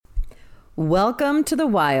Welcome to the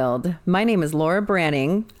Wild. My name is Laura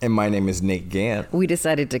Branning. And my name is Nate Gant. We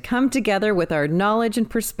decided to come together with our knowledge and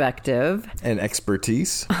perspective and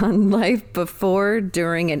expertise on life before,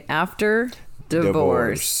 during, and after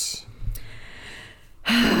divorce.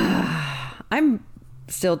 I'm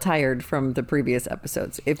still tired from the previous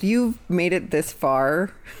episodes. If you've made it this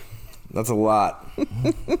far, that's a lot.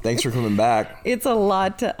 Thanks for coming back. It's a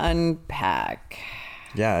lot to unpack.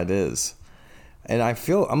 Yeah, it is. And I'm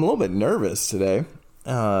a little bit nervous today,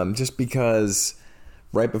 just because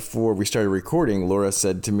right before we started recording, Laura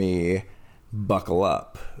said to me, buckle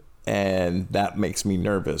up. And that makes me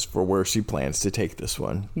nervous for where she plans to take this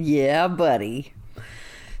one. Yeah, buddy.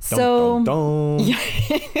 Dun, dun, dun.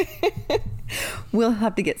 We'll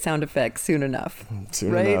have to get sound effects soon enough.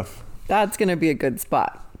 Soon enough. That's going to be a good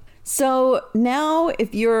spot. So now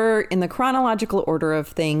if you're in the chronological order of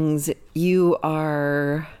things, you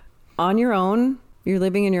are on your own. You're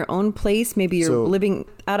living in your own place. Maybe you're living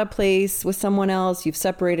at a place with someone else. You've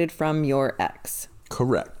separated from your ex.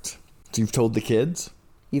 Correct. So you've told the kids?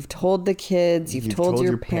 You've told the kids. You've told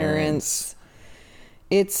your parents.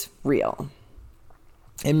 It's real.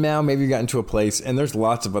 And now maybe you got into a place, and there's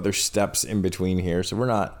lots of other steps in between here. So we're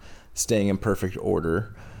not staying in perfect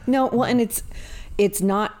order. No, well, and it's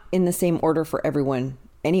not in the same order for everyone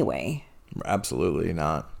anyway. Absolutely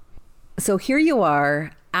not. So here you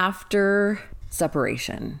are after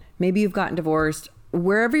separation. Maybe you've gotten divorced.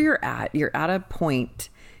 Wherever you're at a point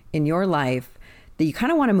in your life that you kind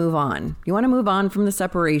of want to move on. You want to move on from the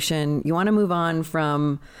separation. You want to move on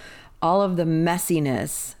from all of the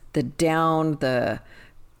messiness, the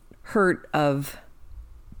hurt of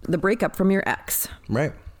the breakup from your ex.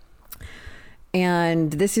 Right.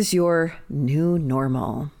 And this is your new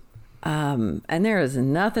normal. And there is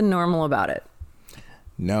nothing normal about it.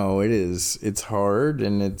 No, it is. It's hard,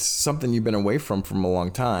 and it's something you've been away from a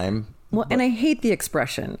long time. Well, and I hate the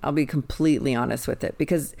expression. I'll be completely honest with it,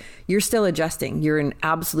 because you're still adjusting. You're in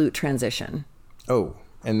absolute transition. Oh,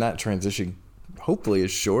 and that transition hopefully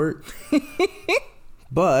is short.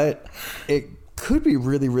 But it could be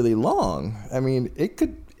really, really long. I mean, if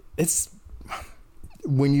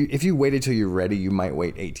you waited till you're ready, you might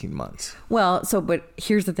wait 18 months. Well, but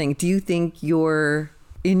here's the thing. Do you think you're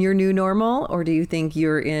in your new normal, or do you think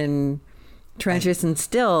you're in transition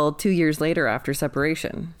still 2 years later after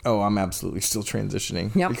separation? Oh, I'm absolutely still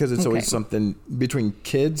transitioning. Yep. Because it's always something between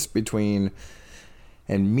kids,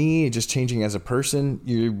 and me just changing as a person.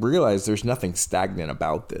 You realize there's nothing stagnant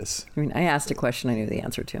about this. I mean, I asked a question I knew the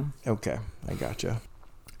answer to. Okay, I gotcha.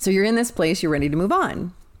 So you're in this place, you're ready to move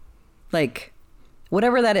on. Like,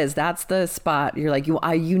 whatever that is, that's the spot. You're like,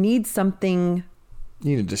 you need something.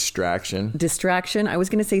 You need a distraction. Distraction. I was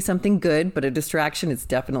going to say something good, but a distraction is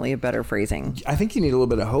definitely a better phrasing. I think you need a little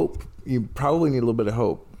bit of hope. You probably need a little bit of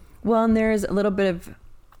hope. Well, and there's a little bit of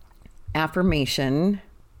affirmation.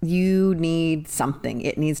 You need something.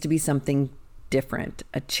 It needs to be something different,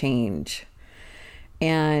 a change.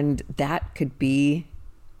 And that could be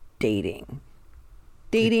dating.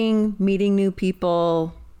 Dating, meeting new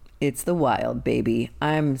people. It's the wild, baby.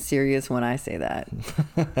 I'm serious when I say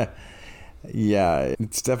that. Yeah,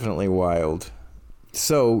 it's definitely wild.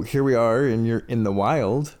 So here we are, and you're in the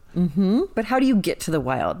wild. Mm-hmm. But how do you get to the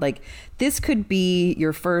wild? Like, this could be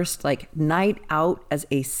your first night out as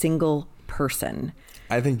a single person.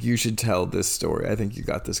 I think you should tell this story. I think you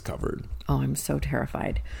got this covered. Oh, I'm so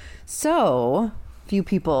terrified. So few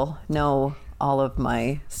people know all of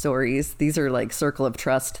my stories. These are circle of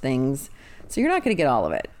trust things. So you're not going to get all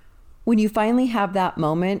of it. When you finally have that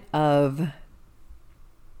moment of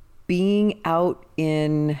being out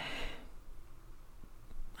in,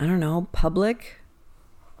 I don't know, public.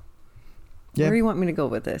 Yeah. Where do you want me to go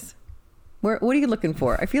with this? What are you looking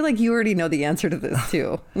for? I feel like you already know the answer to this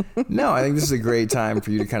too. No, I think this is a great time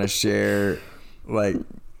for you to kind of share,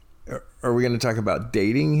 are we going to talk about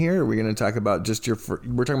dating here? Are we going to talk about just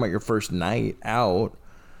we're talking about your first night out.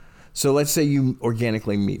 So let's say you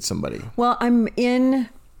organically meet somebody. Well,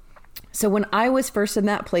 so when I was first in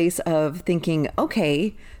that place of thinking,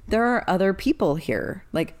 okay, there are other people here.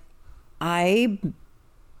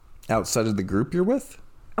 Outside of the group you're with?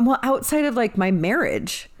 Well, outside of my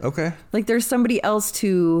marriage. Okay. There's somebody else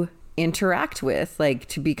to interact with,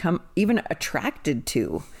 to become even attracted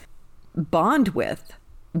to, bond with,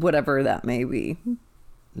 whatever that may be.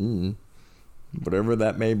 Whatever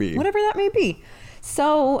that may be. Whatever that may be.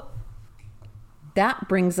 So that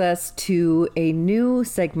brings us to a new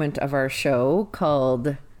segment of our show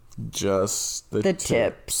called Just the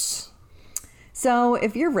Tips. So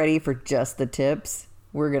if you're ready for just the tips,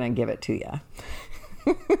 we're going to give it to you.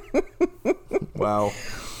 Wow.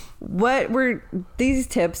 These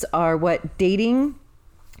tips are what dating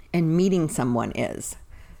and meeting someone is.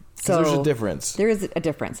 So there's a difference. There is a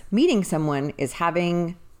difference. Meeting someone is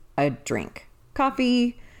having a drink,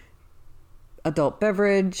 coffee, adult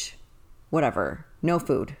beverage, whatever, no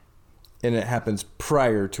food. And it happens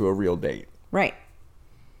prior to a real date. Right.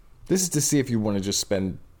 This is to see if you want to just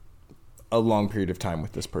spend a long period of time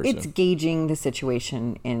with this person. It's gauging the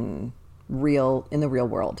situation in the real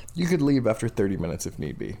world. You could leave after 30 minutes if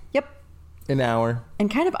need be. Yep. An hour.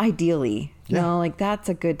 And kind of ideally, Yeah. like that's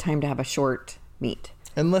a good time to have a short meet.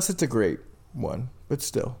 Unless it's a great one, but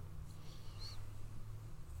still.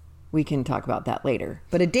 We can talk about that later.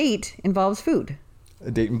 But a date involves food. A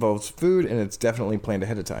date involves food, and it's definitely planned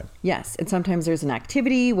ahead of time. Yes, and sometimes there's an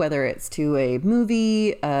activity, whether it's to a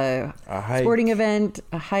movie, a hike. Sporting event,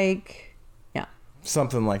 a hike. Yeah,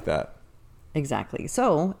 Something like that. exactly.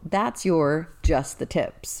 So that's your just the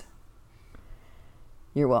tips.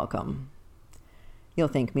 You're welcome. You'll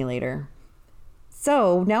thank me later.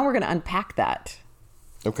 So now we're going to unpack that.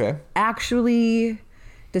 Okay. Actually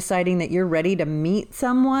deciding that you're ready to meet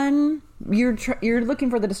someone, you're looking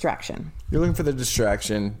for the distraction. You're looking for the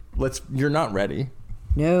distraction. You're not ready.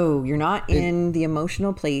 No, you're not in the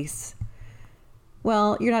emotional place.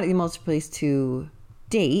 Well, you're not in the emotional place to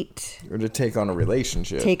date. Or to take on a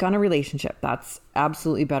relationship. Take on a relationship. That's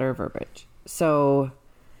absolutely better verbiage. So,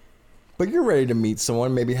 But you're ready to meet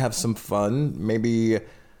someone, maybe have some fun, maybe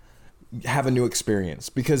have a new experience.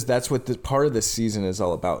 Because that's what part of this season is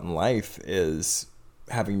all about in life, is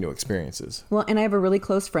having new experiences. well, and I have a really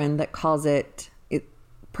close friend that calls it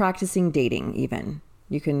practicing dating even.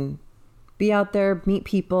 You can be out there, meet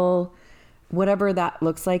people, whatever that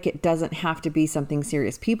looks like. It doesn't have to be something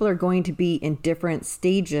serious. People are going to be in different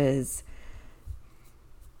stages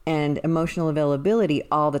and emotional availability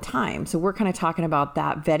all the time. So we're kind of talking about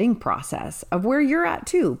that vetting process of where you're at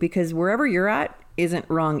too, because wherever you're at isn't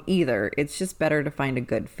wrong either. It's just better to find a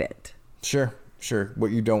good fit. Sure. What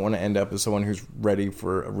you don't want to end up is someone who's ready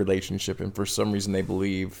for a relationship, and for some reason they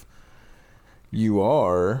believe you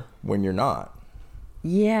are when you're not.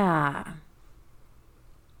 Yeah.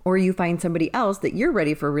 Or you find somebody else that you're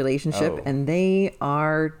ready for a relationship and they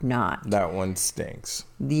are not. That one stinks.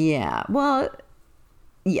 Yeah. Well,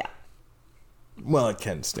 yeah. Well, it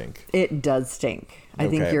can stink. It does stink. I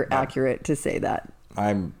think Okay, you're accurate to say that.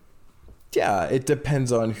 Yeah, it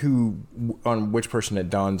depends on which person it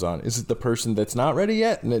dawns on. Is it the person that's not ready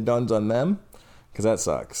yet and it dawns on them? Because that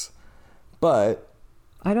sucks. But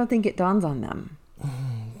I don't think it dawns on them.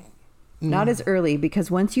 Not as early, because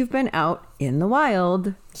once you've been out in the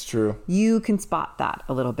wild, it's true. you can spot that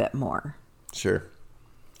a little bit more. Sure.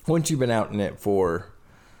 Once you've been out in it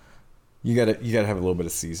you gotta have a little bit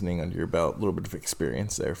of seasoning under your belt, a little bit of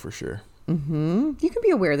experience there for sure. Mm-hmm. You can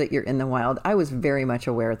be aware that you're in the wild. I was very much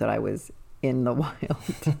aware that I was in the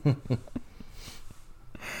wild.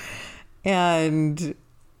 And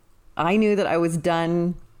I knew that I was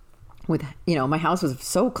done with, my house was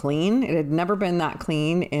so clean. It had never been that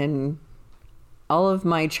clean in all of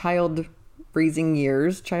my child raising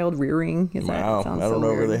years. Child rearing. Wow. I don't know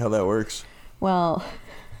really how that works. Well,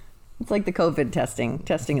 it's like the COVID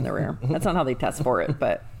testing in the rear. That's not how they test for it,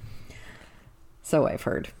 but so I've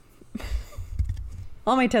heard.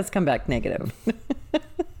 All my tests come back negative.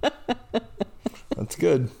 That's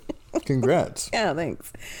good. Congrats. Yeah,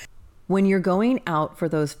 thanks. When you're going out for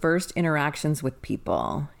those first interactions with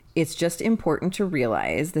people, it's just important to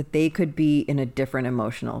realize that they could be in a different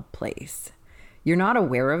emotional place. You're not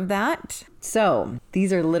aware of that. So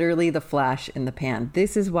these are literally the flash in the pan.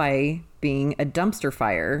 This is why being a dumpster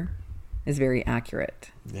fire is very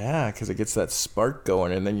accurate. Yeah, because it gets that spark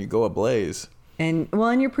going and then you go ablaze. And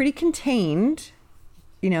you're pretty contained.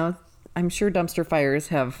 I'm sure dumpster fires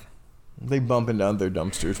have... They bump into other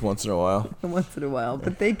dumpsters once in a while.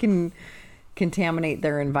 But they can contaminate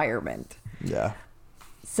their environment. Yeah.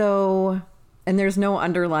 So, and there's no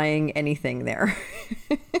underlying anything there.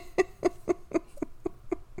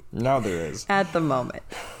 Now there is. At the moment.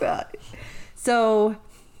 So,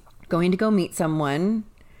 going to go meet someone,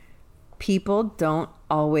 people don't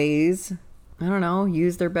always,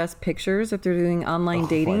 use their best pictures if they're doing online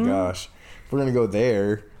dating. Oh my gosh. If we're going to go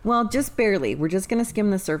there. Well, just barely. We're just going to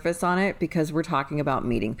skim the surface on it because we're talking about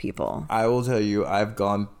meeting people. I will tell you, I've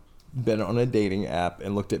been on a dating app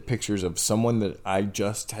and looked at pictures of someone that I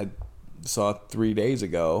just saw 3 days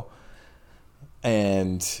ago.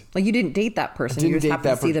 And like, you didn't date that person. You just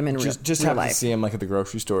happened to see them in real life. Just happened to see them like at the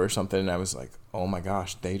grocery store or something. And I was like, oh my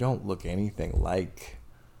gosh, they don't look anything like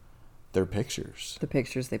their pictures. The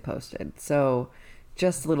pictures they posted. So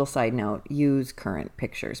just a little side note, use current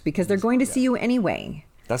pictures because they're going to see you anyway.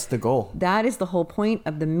 That's the goal. That is the whole point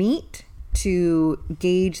of the meet, to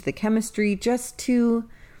gauge the chemistry, just to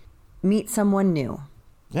meet someone new.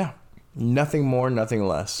 Yeah. Nothing more, nothing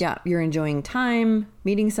less. Yeah, you're enjoying time,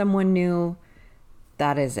 meeting someone new.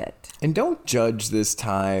 That is it. And don't judge this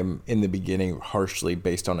time in the beginning harshly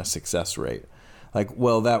based on a success rate. Like,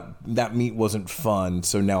 well, that meet wasn't fun,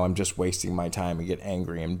 so now I'm just wasting my time and get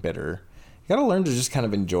angry and bitter. You got to learn to just kind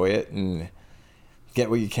of enjoy it and get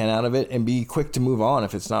what you can out of it and be quick to move on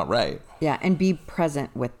if it's not right. Yeah, and be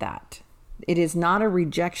present with that. It is not a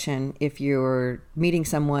rejection if you're meeting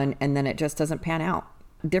someone and then it just doesn't pan out.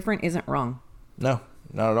 Different isn't wrong. No,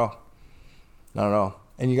 not at all. Not at all.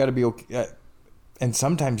 And you got to be okay. And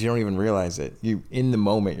sometimes you don't even realize it. You, in the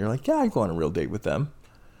moment, you're like, yeah, I'd go on a real date with them.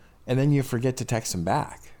 And then you forget to text them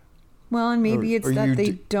back. Well, and maybe it's that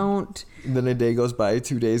they don't. Then a day goes by,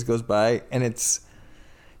 2 days goes by, and it's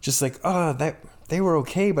just like, oh, that they were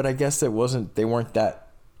okay, but I guess it wasn't. They weren't that.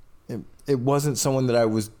 It wasn't someone that I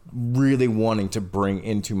was really wanting to bring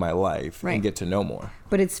into my life and get to know more.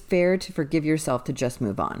 But it's fair to forgive yourself to just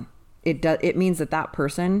move on. It means that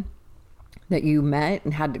person that you met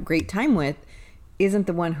and had a great time with isn't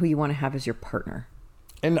the one who you want to have as your partner.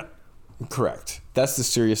 And correct. That's the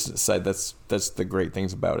serious side. That's the great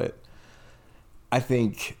things about it. I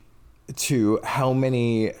think, too,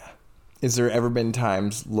 is there ever been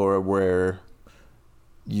times, Laura, where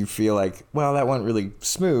you feel like, well, that went really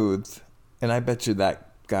smooth, and I bet you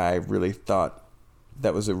that guy really thought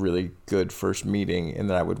that was a really good first meeting and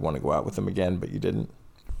that I would want to go out with him again, but you didn't?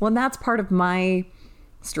 Well, that's part of my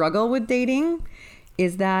struggle with dating,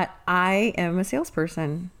 is that I am a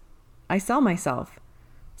salesperson. I sell myself.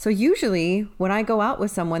 So usually when I go out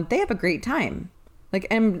with someone, they have a great time. Like,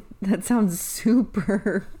 and that sounds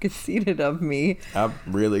super conceited of me.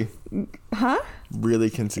 Really? Huh? Really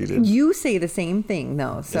conceited. You say the same thing,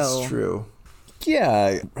 though. So it's true.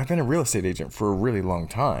 Yeah, I've been a real estate agent for a really long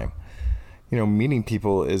time. You know, meeting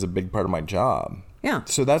people is a big part of my job. Yeah.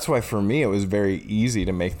 So that's why for me, it was very easy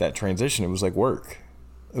to make that transition. It was like work.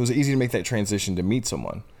 It was easy to make that transition to meet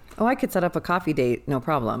someone. Oh, I could set up a coffee date, no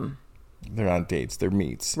problem. They're not dates, they're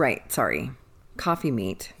meets. Right, sorry. Coffee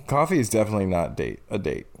meet. Coffee is definitely not a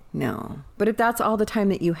date. No. But if that's all the time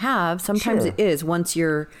that you have, sometimes it is once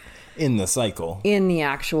you're in the cycle. In the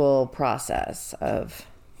actual process of...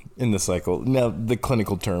 In the cycle. Now, the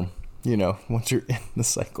clinical term, you know, once you're in the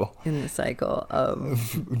cycle. In the cycle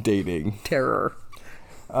of... dating. Terror.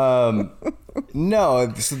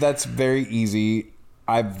 No, so that's very easy.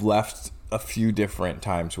 I've left a few different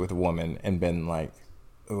times with a woman and been like,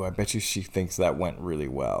 oh, I bet you she thinks that went really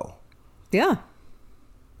well. Yeah.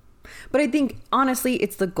 But I think, honestly,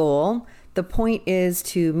 it's the goal. The point is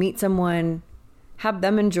to meet someone, have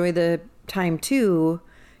them enjoy the time too.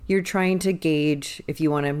 You're trying to gauge if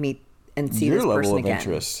you want to meet and see this person again. Your level of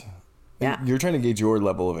interest. Yeah. You're trying to gauge your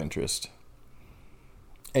level of interest.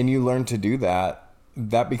 And you learn to do that.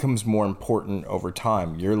 That becomes more important over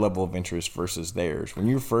time, your level of interest versus theirs. When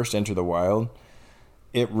you first enter the wild,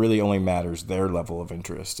 it really only matters their level of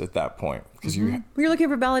interest at that point. Because you're looking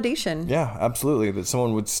for validation. Yeah, absolutely. That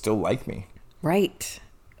someone would still like me. Right.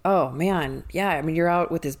 Oh, man. Yeah, I mean, you're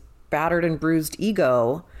out with this battered and bruised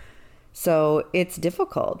ego. So it's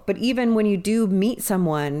difficult. But even when you do meet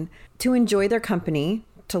someone, to enjoy their company,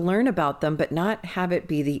 to learn about them, but not have it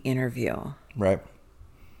be the interview. Right.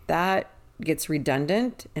 That gets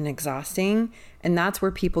redundant and exhausting. And that's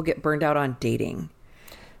where people get burned out on dating.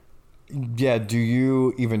 Yeah. Do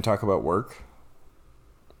you even talk about work?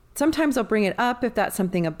 Sometimes I'll bring it up if that's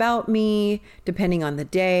something about me, depending on the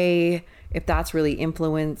day, if that's really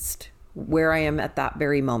influenced where I am at that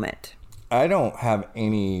very moment. I don't have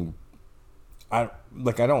any... I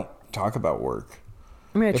don't talk about work.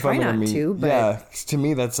 I mean, I try not to, but... Yeah, to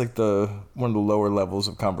me, that's like one of the lower levels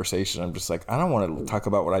of conversation. I'm just like, I don't want to talk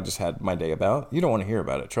about what I just had my day about. You don't want to hear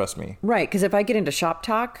about it, trust me. Right, because if I get into shop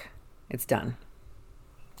talk, it's done.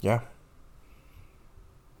 Yeah.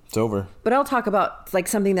 It's over. But I'll talk about like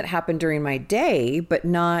something that happened during my day, but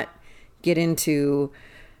not get into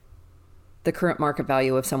the current market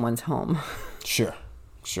value of someone's home. Sure.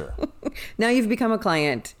 Now you've become a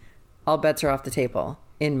client. All bets are off the table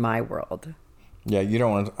in my world. Yeah,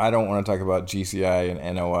 I don't want to talk about GCI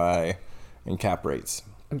and NOI and cap rates.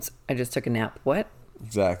 I just took a nap. What?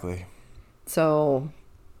 Exactly. So,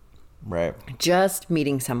 right. Just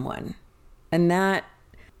meeting someone. And that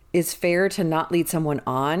is fair to not lead someone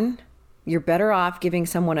on. You're better off giving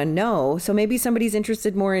someone a no. So maybe somebody's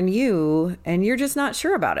interested more in you and you're just not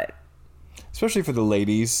sure about it. Especially for the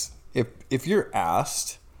ladies. If you're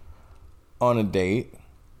asked on a date,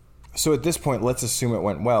 so at this point, let's assume it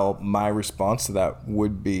went well. My response to that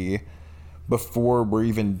would be, before we're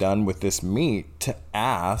even done with this meet to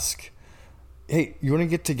ask, hey, you want to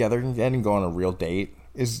get together again and go on a real date?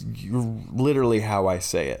 Is literally how I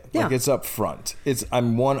say it. Yeah. Like, it's up front.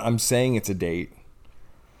 I'm saying it's a date.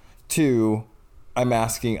 2, I'm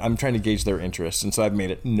trying to gauge their interest. And so I've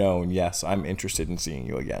made it known, yes, I'm interested in seeing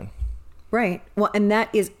you again. Right. Well, and that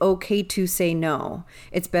is okay to say no.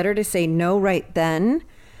 It's better to say no right then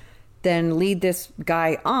than lead this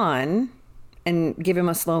guy on and give him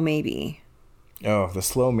a slow maybe. Oh, the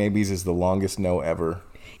slow maybes is the longest no ever.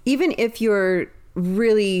 Even if you're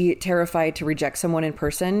really terrified to reject someone in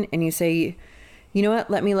person and you say, you know what,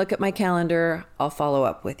 let me look at my calendar, I'll follow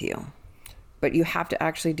up with you. But you have to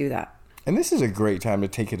actually do that. And this is a great time to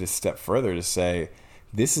take it a step further to say,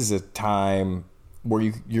 this is a time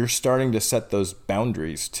where you're starting to set those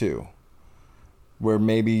boundaries too. Where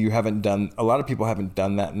maybe a lot of people haven't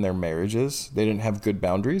done that in their marriages. They didn't have good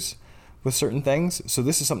boundaries with certain things. So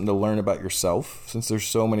this is something to learn about yourself. Since there's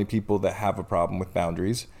so many people that have a problem with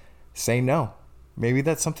boundaries, say no. Maybe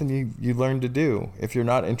that's something you learn to do. If you're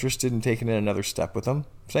not interested in taking it another step with them,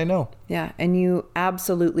 say no. Yeah, and you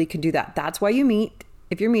absolutely can do that. That's why you meet.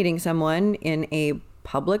 If you're meeting someone in a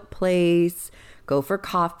public place, go for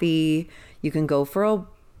coffee. You can go for a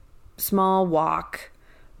small walk,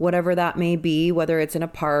 whatever that may be, whether it's in a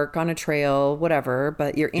park, on a trail, whatever.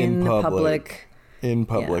 But you're in the public. In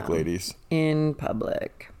public, Yeah. ladies. In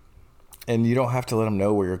public. And you don't have to let them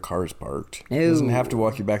know where your car is parked. No. It doesn't have to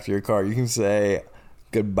walk you back to your car. You can say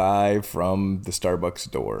goodbye from the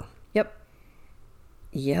Starbucks door.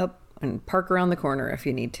 Yep. And park around the corner if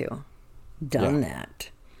you need to. Done that.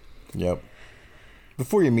 Yep.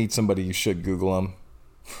 Before you meet somebody, you should Google them.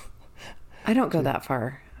 I don't go that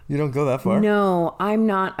far. You don't go that far? No, I'm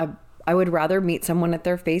not I would rather meet someone at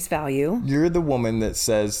their face value. You're the woman that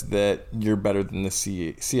says that you're better than the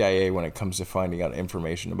CIA when it comes to finding out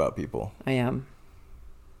information about people. I am.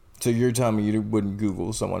 So you're telling me you wouldn't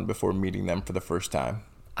Google someone before meeting them for the first time?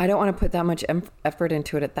 I don't want to put that much effort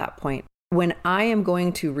into it at that point. When I am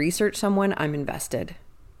going to research someone, I'm invested.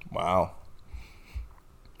 Wow.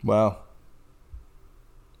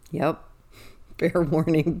 Yep. Fair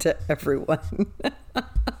warning to everyone.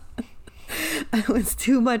 It was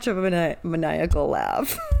too much of a maniacal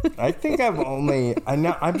laugh. I think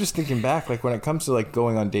I'm just thinking back, like when it comes to like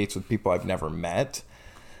going on dates with people I've never met,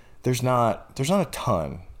 there's not a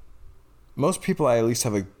ton. Most people, I at least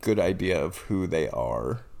have a good idea of who they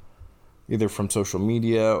are, either from social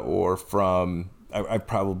media or from, I've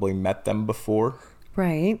probably met them before.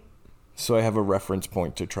 Right. So I have a reference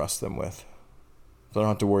point to trust them with. So I don't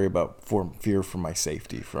have to worry about fear for my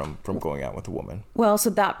safety from going out with a woman. Well, so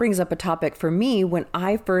that brings up a topic for me. When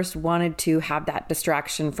I first wanted to have that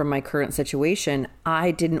distraction from my current situation,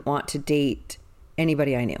 I didn't want to date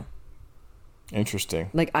anybody I knew. Interesting.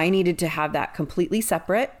 Like, I needed to have that completely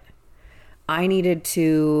separate. I needed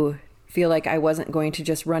to feel like I wasn't going to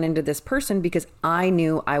just run into this person because I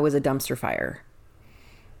knew I was a dumpster fire.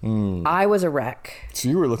 I was a wreck. So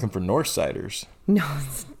you were looking for Northsiders. No,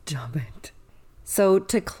 stop it. So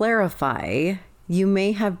to clarify, you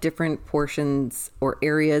may have different portions or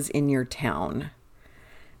areas in your town.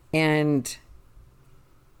 And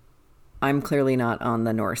I'm clearly not on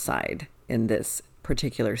the north side in this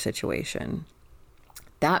particular situation.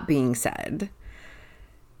 That being said,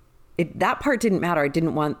 that part didn't matter. I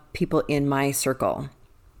didn't want people in my circle.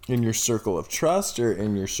 In your circle of trust or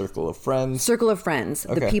in your circle of friends? Circle of friends.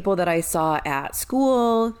 Okay. The people that I saw at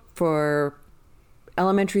school for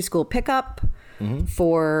elementary school pickup,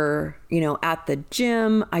 for, at the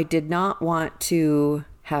gym. I did not want to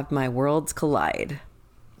have my worlds collide.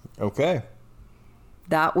 Okay.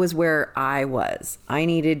 That was where I was. I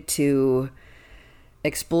needed to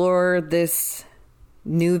explore this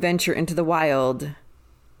new venture into the wild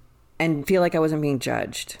and feel like I wasn't being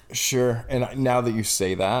judged. Sure. And now that you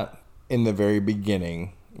say that, in the very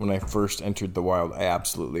beginning, when I first entered the wild, I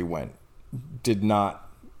absolutely would not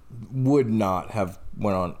have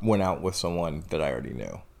went out with someone that I already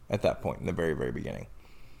knew at that point in the very, very beginning.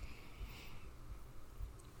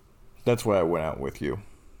 That's why I went out with you.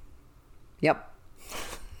 Yep.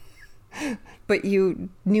 But you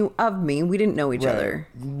knew of me. We didn't know each other.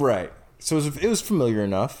 Right. So it was familiar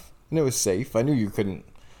enough, and it was safe. I knew you couldn't.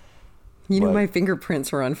 You knew my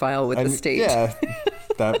fingerprints were on file with the state. Yeah.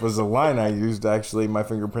 That was a line I used, actually. My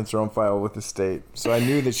fingerprints are on file with the state. So I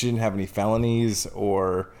knew that she didn't have any felonies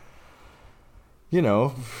or,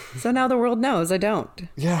 So now the world knows I don't.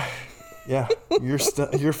 Yeah.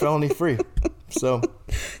 You're felony free. So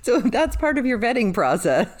that's part of your vetting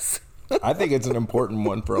process. I think it's an important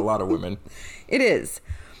one for a lot of women. It is.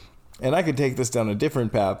 And I could take this down a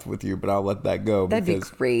different path with you, but I'll let that go. That'd be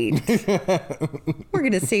great. We're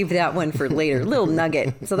going to save that one for later. Little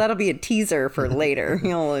nugget. So that'll be a teaser for later.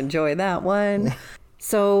 You'll enjoy that one.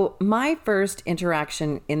 So my first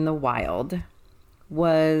interaction in the wild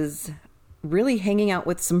was really hanging out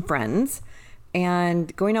with some friends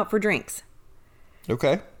and going out for drinks.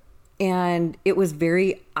 Okay. And it was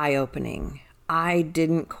very eye-opening. I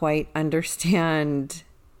didn't quite understand.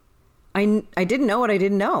 I didn't know what I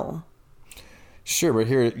didn't know. Sure, but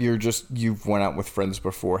here you've went out with friends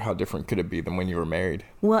before. How different could it be than when you were married?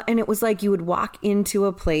 Well, and it was like you would walk into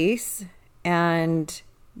a place and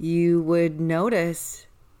you would notice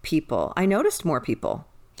people. I noticed more people.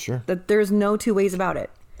 Sure. That there's no two ways about it.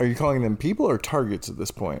 Are you calling them people or targets at this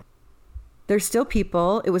point? There's still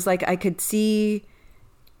people. It was like I could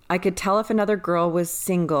tell if another girl was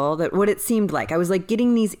single, that what it seemed like. I was like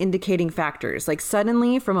getting these indicating factors. Like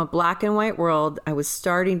suddenly from a black and white world, I was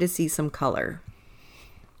starting to see some color.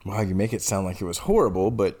 Wow, you make it sound like it was horrible,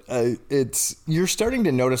 but you're starting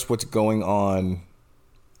to notice what's going on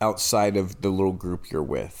outside of the little group you're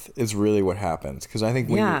with is really what happens. Because I think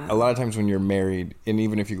a lot of times when you're married, and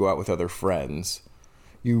even if you go out with other friends,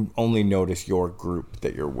 you only notice your group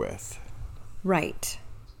that you're with. Right.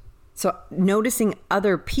 So noticing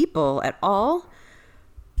other people at all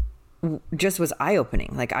just was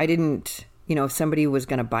eye-opening. Like I didn't, if somebody was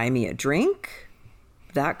going to buy me a drink,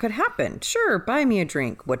 that could happen. Sure, buy me a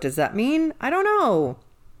drink. What does that mean? I don't know.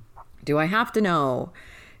 Do I have to know?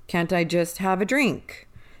 Can't I just have a drink?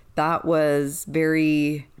 That was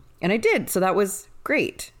and I did. So that was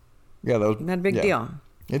great. Yeah, that was not a big deal.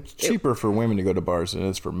 It's cheaper for women to go to bars than it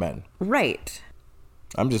is for men. Right.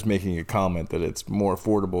 I'm just making a comment that it's more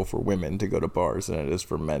affordable for women to go to bars than it is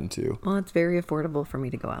for men to. Well, it's very affordable for me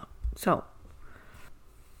to go out.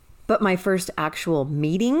 But my first actual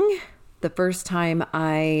meeting, the first time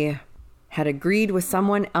I had agreed with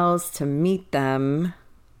someone else to meet them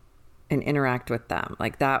and interact with them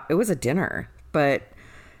like that, it was a dinner, but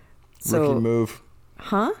rookie move.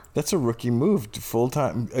 Huh? That's a rookie move,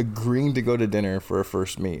 full-time, agreeing to go to dinner for a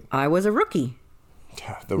first meet. I was a rookie.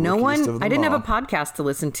 I didn't have a podcast to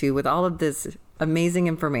listen to with all of this amazing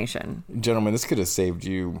information. Gentlemen, this could have saved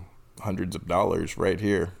you hundreds of dollars right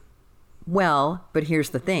here. Well, but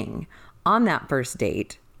here's the thing. On that first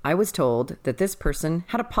date, I was told that this person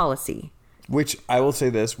had a policy. Which I will say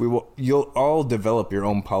this, you'll all develop your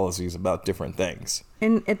own policies about different things.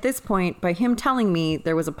 And at this point, by him telling me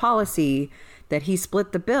there was a policy that he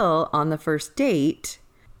split the bill on the first date,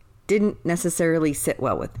 didn't necessarily sit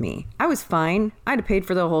well with me. I was fine. I'd have paid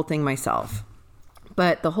for the whole thing myself.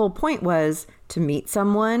 But the whole point was to meet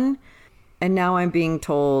someone, and now I'm being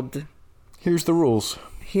told, here's the rules.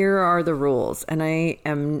 Here are the rules. And I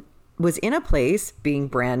was in a place, being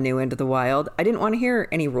brand new into the wild, I didn't want to hear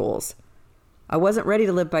any rules. I wasn't ready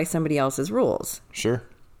to live by somebody else's rules. Sure.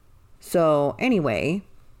 So anyway,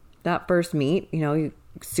 that first meet,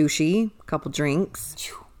 sushi, a couple drinks.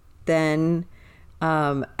 Then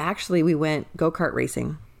actually we went go-kart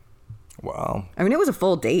racing. Wow. I mean, it was a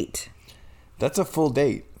full date. That's a full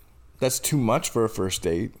date. That's too much for a first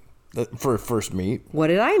date. For a first meet. What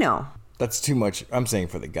did I know? That's too much. I'm saying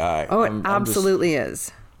for the guy. Oh, it absolutely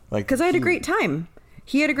is. Because I had a great time.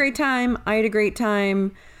 He had a great time. I had a great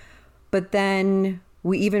time. But then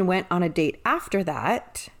we even went on a date after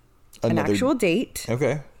that. An actual date.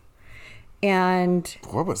 Okay. And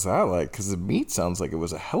what was that like? Because the meet sounds like it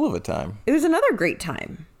was a hell of a time. It was another great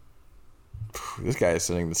time. This guy is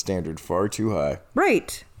setting the standard far too high.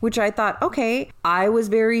 Right. Which I thought, okay, I was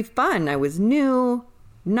very fun. I was new,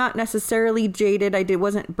 not necessarily jaded. I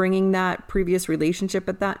wasn't bringing that previous relationship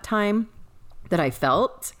at that time that I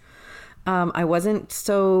felt. I wasn't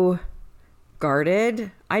so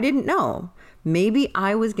guarded. I didn't know. Maybe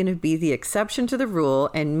I was going to be the exception to the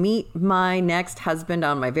rule and meet my next husband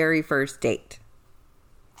on my very first date.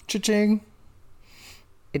 Cha-ching.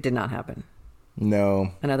 It did not happen.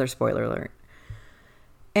 No. Another spoiler alert.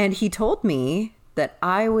 And he told me that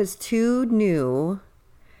I was too new,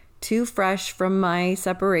 too fresh from my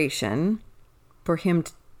separation for him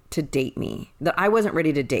to date me. That I wasn't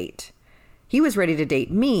ready to date. He was ready to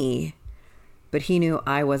date me, but he knew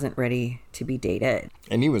I wasn't ready to be dated.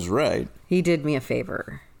 And he was right. He did me a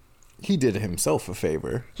favor. He did himself a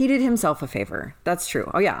favor. He did himself a favor. That's true.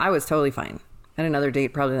 Oh, yeah, I was totally fine. Had another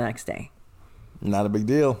date probably the next day. Not a big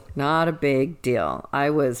deal. Not a big deal. I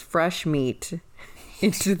was fresh meat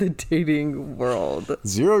into the dating world.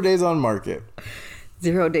 0 days on market.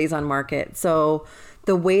 0 days on market. So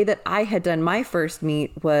the way that I had done my first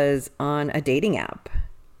meet was on a dating app.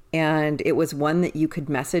 And it was one that you could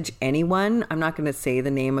message anyone. I'm not going to say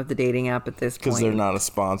the name of the dating app at this point. Because they're not a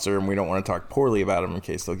sponsor and we don't want to talk poorly about them in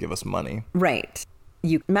case they'll give us money. Right.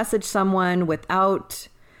 You message someone without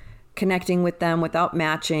connecting with them, without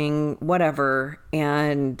matching, whatever.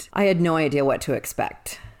 And I had no idea what to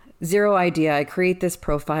expect. Zero idea. I create this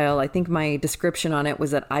profile. I think my description on it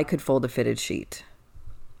was that I could fold a fitted sheet.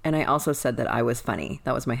 And I also said that I was funny.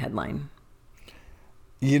 That was my headline.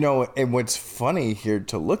 You know, and what's funny here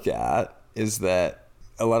to look at is that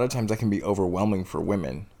a lot of times that can be overwhelming for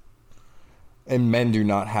women. And men do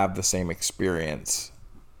not have the same experience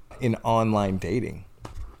in online dating.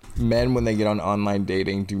 Men, when they get on online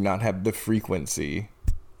dating, do not have the frequency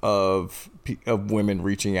of women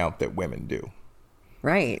reaching out that women do.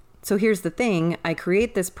 Right. So here's the thing. I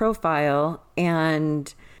create this profile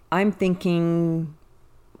and I'm thinking,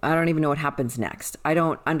 I don't even know what happens next. I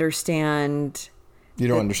don't understand. You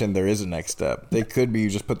don't understand there is a next step. They could be you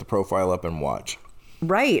just put the profile up and watch.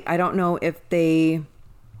 Right. I don't know if men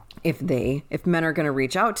are going to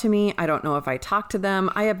reach out to me. I don't know if I talk to them.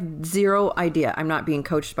 I have zero idea. I'm not being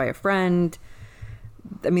coached by a friend.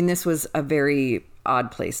 I mean, this was a very odd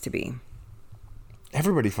place to be.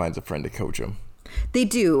 Everybody finds a friend to coach them. They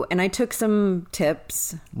do. And I took some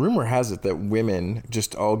tips. Rumor has it that women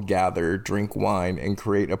just all gather, drink wine, and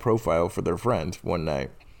create a profile for their friend one night.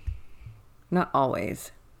 Not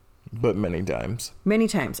always. But many times. Many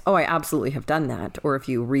times. Oh, I absolutely have done that. Or if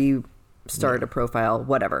you restart a profile,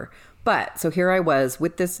 whatever. But so here I was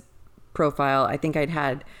with this profile. I think I'd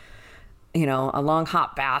had, a long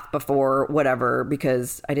hot bath before, whatever,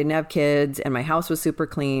 because I didn't have kids and my house was super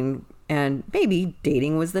clean. And maybe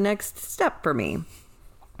dating was the next step for me.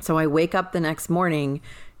 So I wake up the next morning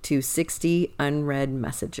to 60 unread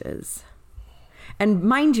messages. And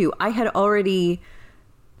mind you, I had already,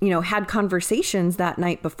 had conversations that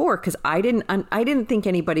night before because I didn't think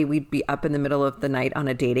anybody would be up in the middle of the night on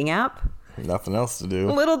a dating app. Nothing else to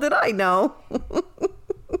do. Little did I know.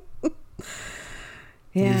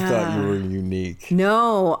 Yeah. You thought you were unique.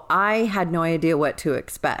 No, I had no idea what to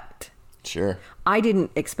expect. Sure. I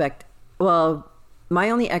didn't expect, my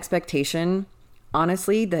only expectation,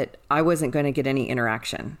 honestly, that I wasn't going to get any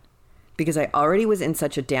interaction because I already was in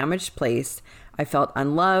such a damaged place. I felt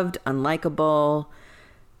unloved, unlikable,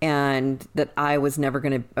 and that I was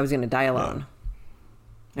going to die alone.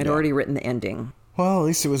 I'd already written the ending. Well, at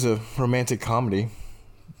least it was a romantic comedy.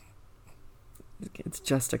 It's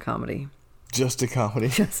just a comedy. Just a comedy.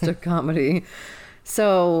 Just a comedy.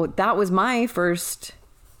 So that was my first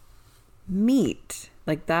meet.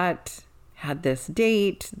 Like that had this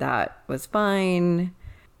date. That was fine.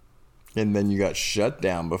 And then you got shut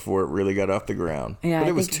down before it really got off the ground. Yeah, but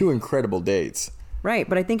it was two incredible dates. Right.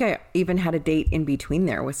 But I think I even had a date in between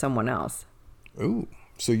there with someone else. Ooh.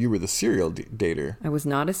 So you were the serial dater. I was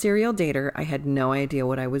not a serial dater. I had no idea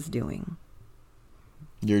what I was doing.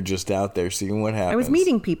 You're just out there seeing what happens. I was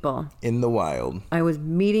meeting people. In the wild. I was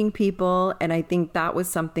meeting people. And I think that was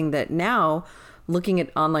something that now, looking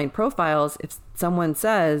at online profiles, if someone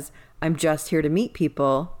says, I'm just here to meet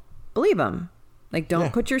people, believe them. Like,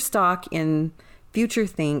 don't put your stock in future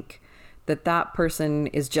think that person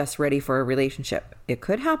is just ready for a relationship. It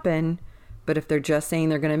could happen, but if they're just saying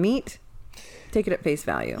they're going to meet, take it at face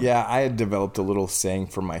value. Yeah, I had developed a little saying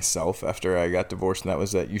for myself after I got divorced, and that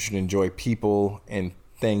was that you should enjoy people and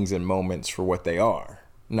things and moments for what they are,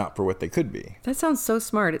 not for what they could be. That sounds so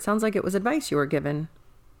smart. It sounds like it was advice you were given.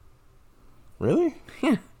 Really?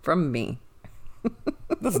 Yeah, from me.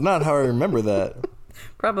 That's not how I remember that.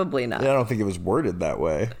 Probably not. Yeah, I don't think it was worded that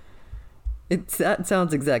way. That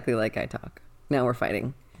sounds exactly like I talk. Now we're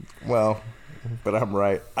fighting. Well, but I'm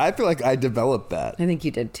right. I feel like I developed that. I think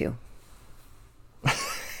you did too.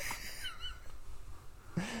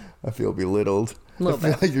 I feel belittled. I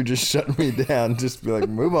feel like you're just shutting me down. Just be like,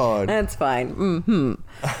 move on. That's fine. Mm-hmm.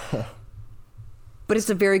 But it's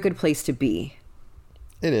a very good place to be.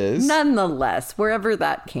 It is. Nonetheless, wherever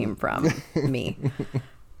that came from, me.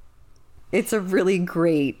 It's a really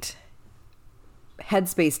great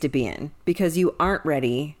headspace to be in because you aren't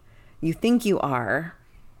ready. You think you are.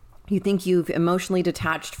 You think you've emotionally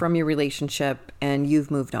detached from your relationship and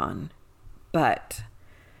you've moved on. But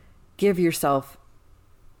give yourself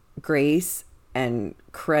grace and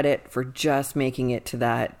credit for just making it to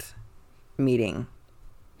that meeting.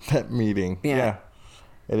 That meeting. Yeah.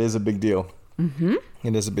 It is a big deal. Mm-hmm.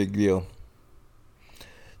 It is a big deal.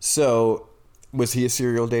 So, was he a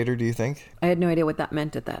serial dater, do you think? I had no idea what that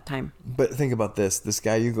meant at that time. But think about this. This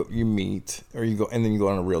guy you meet, or you go, and then you go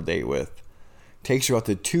on a real date with, takes you out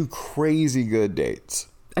to 2 crazy good dates.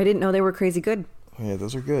 I didn't know they were crazy good. Yeah,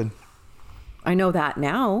 those are good. I know that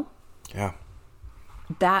now. Yeah.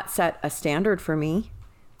 that set a standard for me.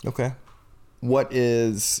 Okay.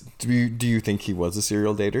 Do you think he was a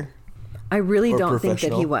serial dater? I really Or don't think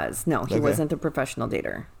that he professional? was. No, he Okay. wasn't a professional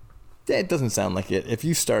dater. It doesn't sound like it. If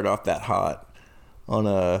you start off that hot on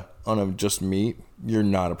a just meet, you're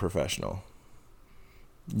not a professional.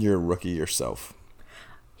 You're a rookie yourself.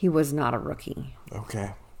 He was not a rookie.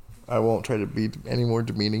 Okay. I won't try to be any more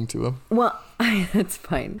demeaning to him. Well, that's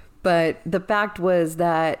fine. But the fact was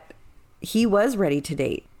that he was ready to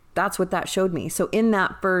date. That's what that showed me. So in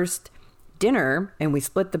that first dinner, and we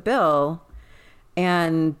split the bill,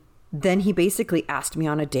 and then he basically asked me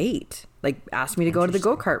on a date, like asked me to go to the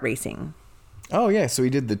go-kart racing. Oh, yeah. So he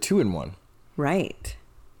did the 2-in-1. Right.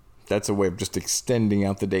 That's a way of just extending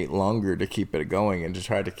out the date longer to keep it going and to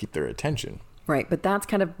try to keep their attention. Right. But that's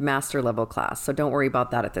kind of master level class. So don't worry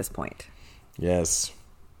about that at this point. Yes.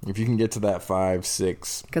 If you can get to that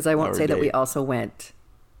 5-6. Because I won't hour say that we date. also went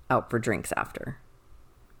out for drinks after.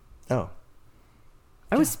 Oh,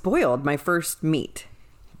 I was spoiled my first meet.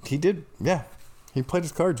 he did. Yeah. He played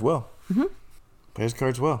his cards well. Mm-hmm. Played his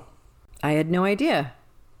cards well. I had no idea.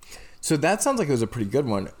 So that sounds like it was a pretty good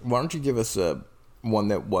one. Why don't you give us one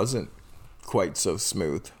that wasn't quite so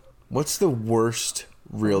smooth? What's the worst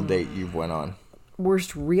real date you've went on?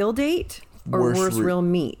 Worst real date or worst real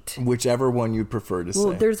meet? Whichever one you'd prefer to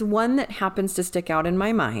Well, say. there's one that happens to stick out in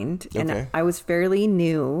my mind. Okay. And I was fairly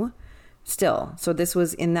new still. So this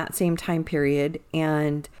was in that same time period.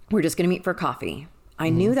 And we're just going to meet for coffee. I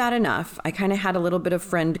knew that enough. I kind of had a little bit of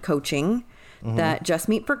friend coaching that just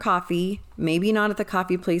meet for coffee, maybe not at the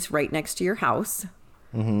coffee place right next to your house.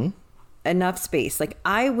 Enough space. Like,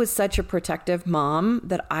 I was such a protective mom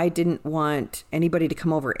that I didn't want anybody to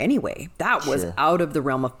come over anyway. That was Sure. out of the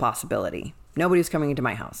realm of possibility. Nobody was coming into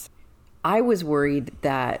my house. I was worried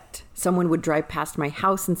that someone would drive past my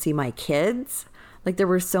house and see my kids. Like, there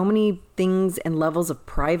were so many things and levels of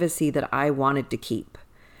privacy that I wanted to keep.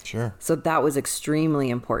 Sure. So that was extremely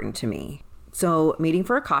important to me. So meeting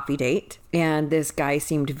for a coffee date, and this guy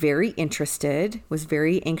seemed very interested, was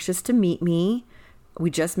very anxious to meet me. We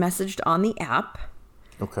just messaged on the app.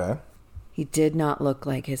 Okay. He did not look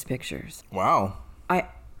like his pictures. Wow.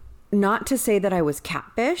 Not to say that I was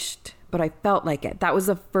catfished, but I felt like it. That was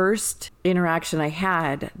the first interaction I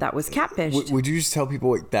had that was catfished. Would you just tell people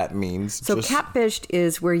what that means? So catfished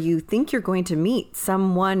is where you think you're going to meet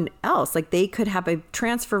someone else. Like, they could have a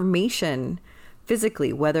transformation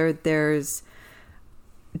physically, whether there's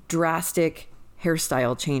drastic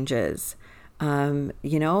hairstyle changes.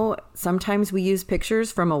 Sometimes we use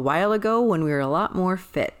pictures from a while ago when we were a lot more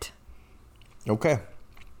fit. Okay.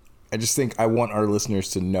 I just think I want our listeners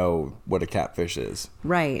to know what a catfish is.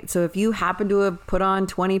 Right. So if you happen to have put on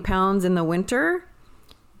 20 pounds in the winter,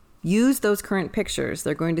 use those current pictures.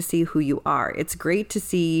 They're going to see who you are. It's great to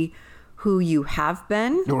see who you have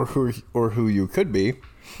been. Or who you could be.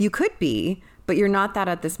 You could be, but you're not that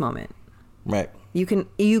at this moment. Right. You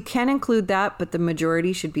can include that, but the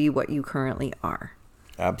majority should be what you currently are.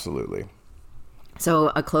 Absolutely.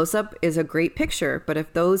 So a close-up is a great picture, but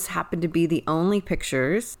if those happen to be the only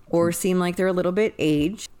pictures or seem like they're a little bit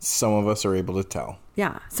aged, Some of us are able to tell.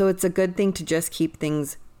 yeah. So it's a good thing to just keep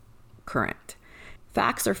things current.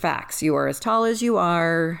 Facts are facts. You are as tall as you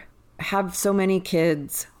are, have so many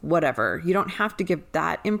kids, whatever. You don't have to give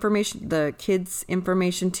that information, the kids'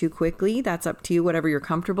 information, too quickly. That's up to you, whatever you're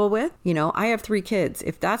comfortable with. I have 3 kids.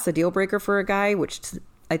 If that's a deal breaker for a guy, which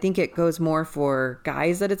I think it goes more for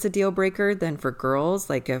guys that it's a deal breaker than for girls.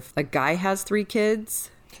 Like, if a guy has 3 kids.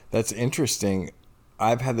 That's interesting.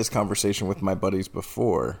 I've had this conversation with my buddies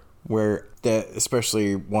before where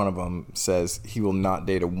especially one of them says he will not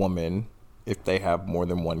date a woman if they have more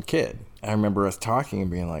than 1 kid. I remember us talking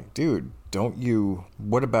and being like, dude,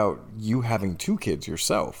 what about you having 2 kids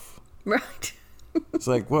yourself? Right. It's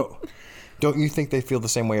like, well, don't you think they feel the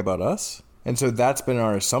same way about us? And so that's been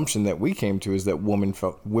our assumption that we came to, is that women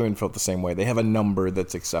felt the same way. They have a number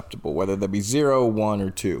that's acceptable, whether that be 0, 1, or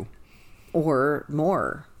 2. Or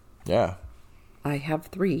more. Yeah. I have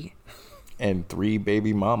 3. And 3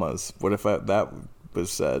 baby mamas. What if that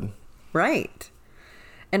was said? Right.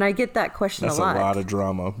 And I get that question That's a lot. a lot of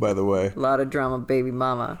drama, by the way. A lot of drama, baby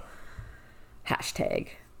mama. Hashtag.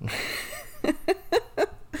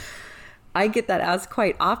 I get that asked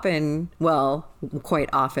quite often. Well, quite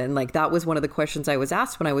often. Like, that was one of the questions I was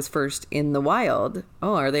asked when I was first in the wild.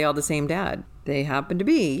 Oh, are they all the same dad? They happen to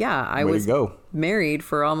be. Yeah, I Way to was go. married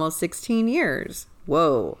for almost 16 years.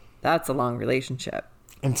 Whoa, that's a long relationship.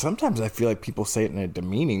 And sometimes I feel like people say it in a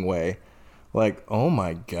demeaning way. Like, oh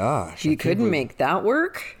my gosh. You couldn't make that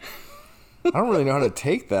work? I don't really know how to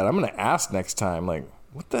take that. I'm going to ask next time, like,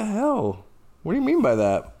 what the hell? What do you mean by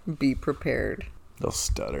that? Be prepared. They'll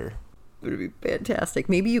stutter. It would be fantastic.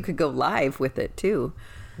 Maybe you could go live with it too.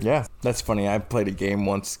 Yeah, that's funny. I played a game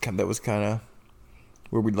once that was kind of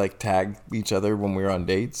where we'd like tag each other when we were on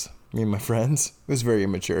dates. Me and my friends. It was very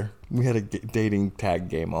immature. We had a dating tag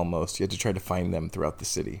game almost. You had to try to find them throughout the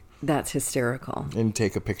city. That's hysterical. And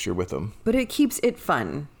take a picture with them. But it keeps it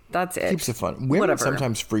fun. That's it. Keeps it fun. Women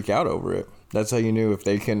sometimes freak out over it. That's how you knew if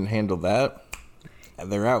they can handle that,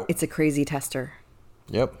 they're out. It's a crazy tester.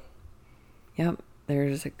 Yep.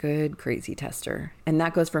 There's a good crazy tester. And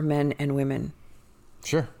that goes for men and women.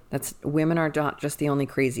 Sure. Women are not just the only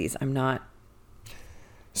crazies. I'm not.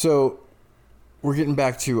 So we're getting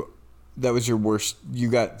back to, that was your worst.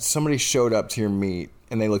 Somebody showed up to your meet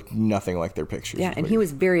and they looked nothing like their pictures. Yeah. And he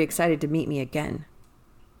was very excited to meet me again.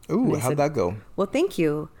 Ooh, how'd that go? Well, thank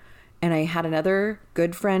you. And I had another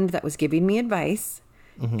good friend that was giving me advice.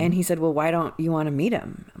 Mm-hmm. And he said, well, why don't you want to meet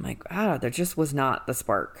him? I'm like, there just was not the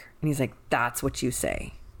spark. And he's like, that's what you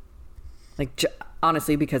say. Like,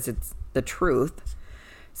 honestly, because it's the truth.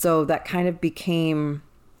 So that kind of became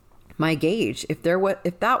my gauge. If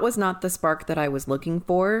that was not the spark that I was looking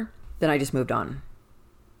for, then I just moved on.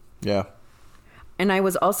 Yeah. And I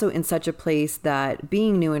was also in such a place that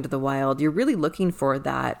being new into the wild, you're really looking for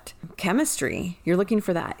that chemistry. You're looking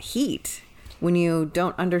for that heat when you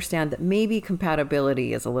don't understand that maybe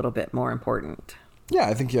compatibility is a little bit more important. Yeah,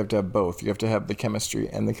 I think you have to have both. You have to have the chemistry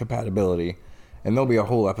and the compatibility. And there'll be a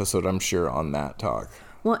whole episode, I'm sure, on that talk.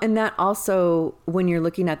 Well, and that also, when you're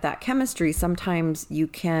looking at that chemistry, sometimes you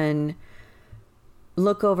can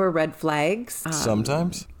look over red flags.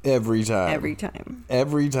 Sometimes? Every time.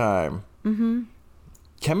 Every time. Mm-hmm.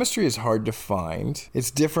 Chemistry is hard to find.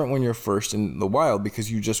 It's different when you're first in the wild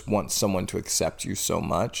because you just want someone to accept you so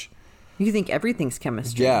much. You think everything's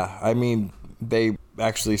chemistry. Yeah. I mean, they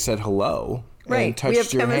actually said hello and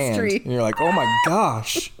touched your chemistry. hand. And you're like, oh my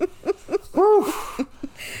gosh. Whew.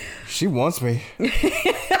 She wants me.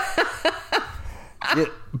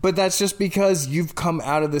 But that's just because you've come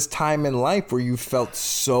out of this time in life where you felt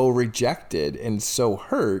so rejected and so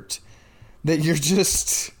hurt that you're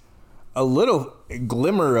just a little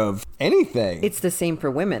glimmer of anything. It's the same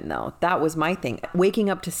for women, though. That was my thing. Waking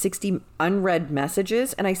up to 60 unread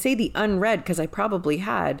messages. And I say the unread because I probably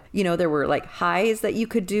had, there were like highs that you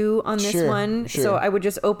could do on this one. Sure. So I would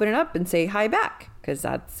just open it up and say hi back because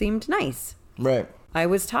that seemed nice. Right. I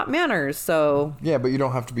was top manners, so... Yeah, but you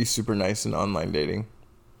don't have to be super nice in online dating.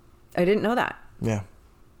 I didn't know that. Yeah.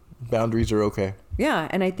 Boundaries are okay. Yeah,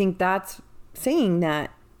 and I think that's saying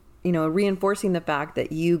that, reinforcing the fact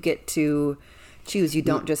that you get to choose. You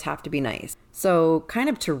don't just have to be nice. So kind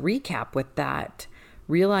of to recap with that,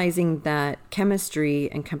 realizing that chemistry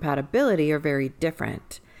and compatibility are very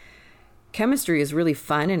different. Chemistry is really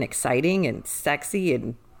fun and exciting and sexy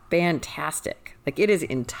and fantastic. Like, it is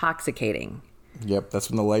intoxicating. Yep, that's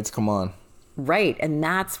when the lights come on. Right, and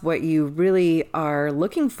that's what you really are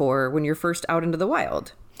looking for when you're first out into the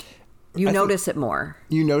wild. You notice it more.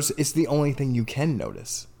 You notice it's the only thing you can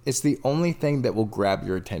notice. It's the only thing that will grab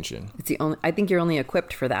your attention. I think you're only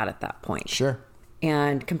equipped for that at that point. Sure.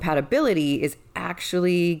 And compatibility is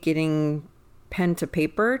actually getting pen to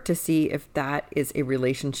paper to see if that is a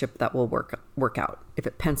relationship that will work out, if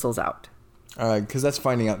it pencils out. Because that's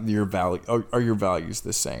finding out your value. Are your values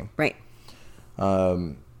the same? Right.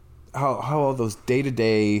 How all those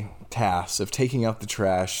day-to-day tasks of taking out the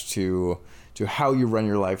trash to how you run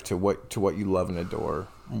your life to what you love and adore,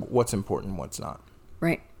 what's important, what's not.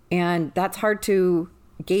 Right. And that's hard to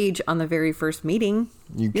gauge on the very first meeting.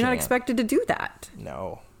 You're not expected to do that.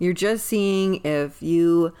 No. You're just seeing if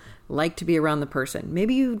you like to be around the person.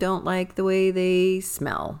 Maybe you don't like the way they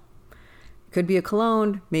smell. Could be a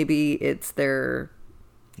cologne. Maybe it's their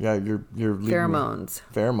you're pheromones.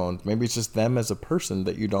 Pheromones. Maybe it's just them as a person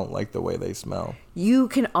that you don't like the way they smell. You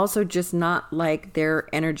can also just not like their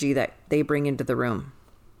energy that they bring into the room.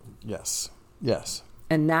 Yes.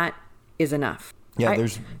 And that is enough. Yeah,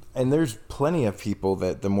 there's plenty of people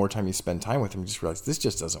that the more time you spend time with them, you just realize this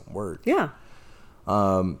just doesn't work. Yeah.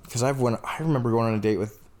 Because I remember going on a date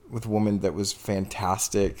with a woman that was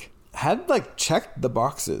fantastic. Had checked the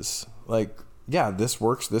boxes. This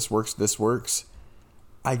works.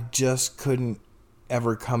 I just couldn't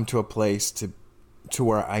ever come to a place to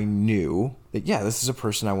where I knew that, this is a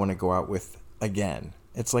person I want to go out with again.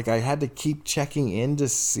 It's like I had to keep checking in to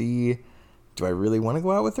see, do I really want to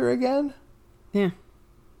go out with her again? Yeah.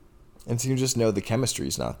 And so you just know the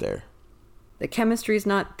chemistry's not there. The chemistry's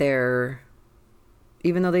not there,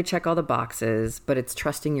 even though they check all the boxes, but it's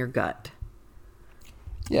trusting your gut.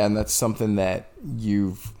 Yeah, and that's something that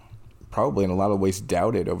you've probably in a lot of ways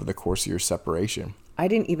doubted over the course of your separation. I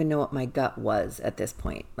didn't even know what my gut was at this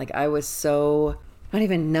point. I was so Not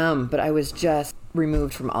even numb, but I was just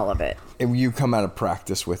removed from all of it. And you come out of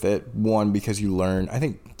practice with it. One, because you learn, I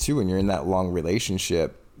think, two, when you're in that long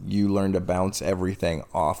relationship, you learn to bounce everything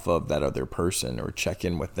off of that other person or check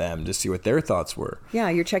in with them to see what their thoughts were. Yeah,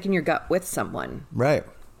 you're checking your gut with someone. Right.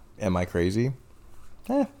 Am I crazy?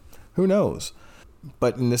 Who knows?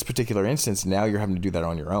 But in this particular instance, now you're having to do that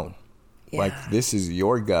on your own. Yeah. Like, this is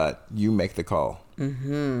your gut. You make the call.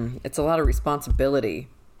 Mm-hmm. It's a lot of responsibility.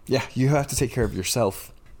 Yeah, you have to take care of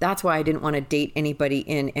yourself. That's why I didn't want to date anybody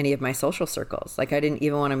in any of my social circles. Like, I didn't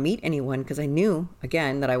even want to meet anyone because I knew,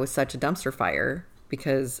 again, that I was such a dumpster fire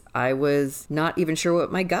because I was not even sure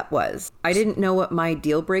what my gut was. I didn't know what my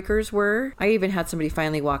deal breakers were. I even had somebody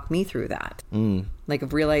finally walk me through that. Like,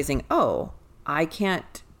 of realizing, oh, I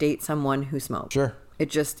can't date someone who smokes. Sure. It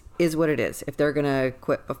just is what it is. If they're going to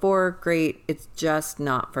quit before, great. It's just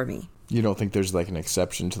not for me. You don't think there's like an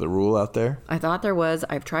exception to the rule out there? I thought there was.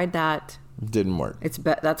 I've tried that. Didn't work.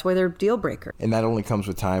 That's why they're deal breaker. And that only comes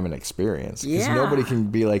with time and experience. Because Yeah. nobody can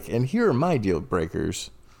be like, and here are my deal breakers.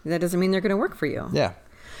 That doesn't mean they're going to work for you. Yeah.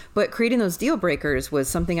 But creating those deal breakers was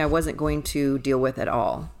something I wasn't going to deal with at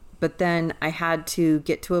all. But then I had to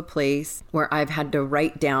get to a place where I've had to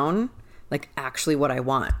write down like actually what I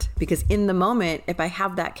want. Because in the moment, if I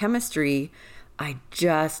have that chemistry, I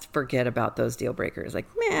just forget about those deal breakers. Like,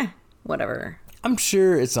 meh, whatever. I'm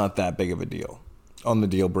sure it's not that big of a deal on the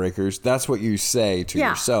deal breakers. That's what you say to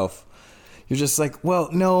yourself. You're just like, well,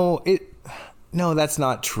 no, that's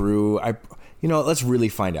not true. Let's really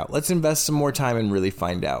find out. Let's invest some more time and really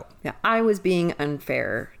find out. Yeah, I was being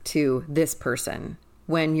unfair to this person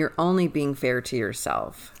when you're only being fair to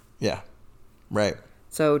yourself. Yeah, right.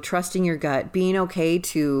 So trusting your gut, being okay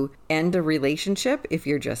to end a relationship if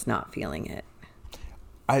you're just not feeling it.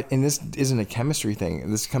 And this isn't a chemistry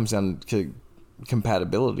thing. This comes down to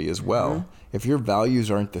compatibility as well. Mm-hmm. If your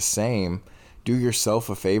values aren't the same, do yourself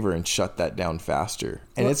a favor and shut that down faster.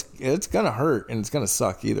 And it's going to hurt and it's going to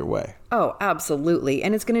suck either way. Oh, absolutely.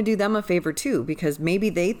 And it's going to do them a favor too, because maybe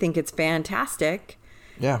they think it's fantastic.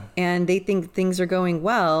 Yeah. And they think things are going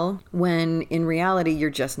well when in reality, you're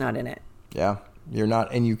just not in it. Yeah. You're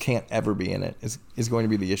not, and you can't ever be in it, is going to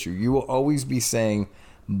be the issue. You will always be saying,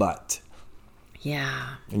 but.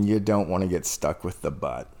 Yeah. And you don't want to get stuck with the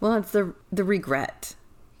but. Well, it's the regret.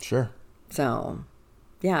 Sure. So,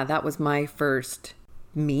 yeah, that was my first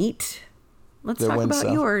meet. Let's talk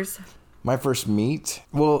about yours. My first meet?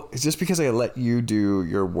 Well, it's just because I let you do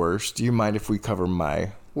your worst. Do you mind if we cover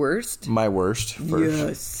my worst? My worst first.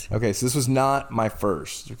 Yes. Okay, so this was not my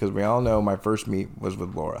first, because we all know my first meet was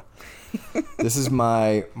with Laura. This is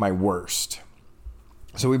my worst.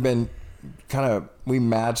 So we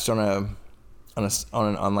matched on an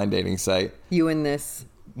online dating site. You and this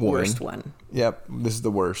worst one. Yep, this is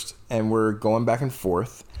the worst, and we're going back and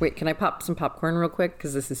forth. Wait, can I pop some popcorn real quick?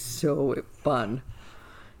 Because this is so fun.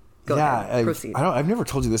 Go ahead. Proceed. I've never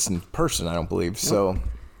told you this in person, I don't believe, so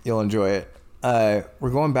you'll enjoy it. We're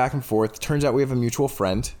going back and forth. Turns out we have a mutual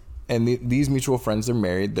friend, and these mutual friends are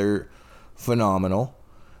married. They're phenomenal,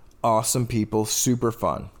 awesome people, super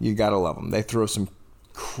fun. You gotta love them. They throw some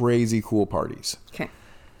crazy cool parties. Okay.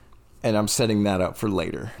 And I'm setting that up for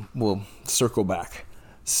later. We'll circle back.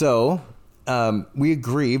 So we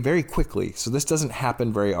agree very quickly. So this doesn't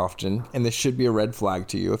happen very often, and this should be a red flag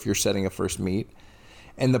to you if you're setting a first meet.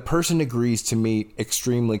 And the person agrees to meet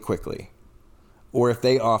extremely quickly, or if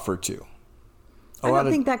they offer to. I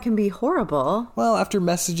don't think that can be horrible. Well, after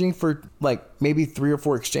messaging for like maybe 3 or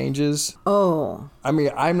 4 exchanges. Oh. I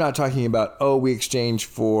mean, I'm not talking about, we exchanged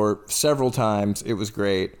for several times. It was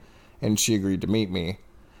great. And she agreed to meet me.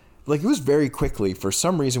 Like, it was very quickly. For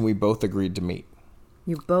some reason, we both agreed to meet.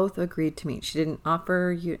 You both agreed to meet. She didn't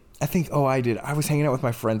offer you. I think, I did. I was hanging out with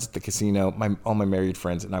my friends at the casino, all my married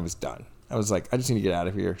friends, and I was done. I was like, I just need to get out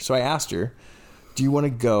of here. So I asked her, do you want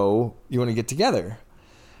to go? You want to get together?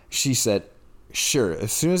 She said, sure.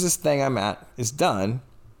 As soon as this thing I'm at is done,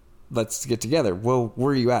 let's get together. Well,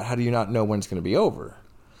 where are you at? How do you not know when it's going to be over?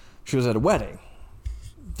 She was at a wedding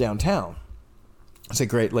downtown. I said,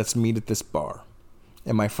 great, let's meet at this bar.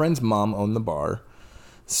 And my friend's mom owned the bar.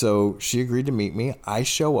 So she agreed to meet me. I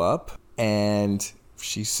show up and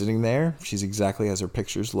she's sitting there. She's exactly as her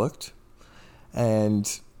pictures looked.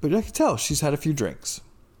 But I could tell she's had a few drinks.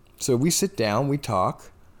 So we sit down, we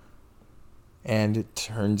talk. And it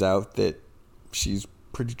turns out that she's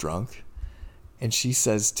pretty drunk. And she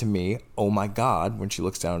says to me, oh my God, when she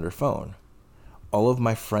looks down at her phone, all of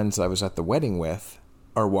my friends I was at the wedding with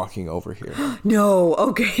are walking over here. No,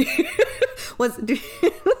 okay.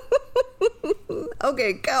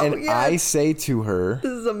 Okay, go. And yes. I say to her,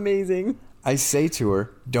 this is amazing. I say to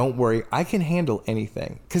her, don't worry, I can handle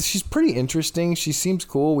anything. Because she's pretty interesting. She seems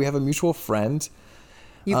cool. We have a mutual friend.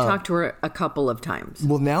 You've talked to her a couple of times.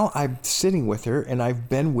 Well, now I'm sitting with her, and I've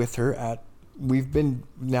been with her we've been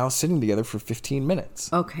now sitting together for 15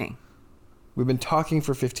 minutes. Okay. We've been talking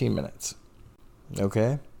for 15 minutes.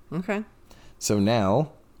 Okay? Okay. So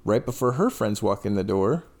now, right before her friends walk in the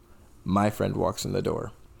door, my friend walks in the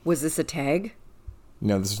door. Was this a tag?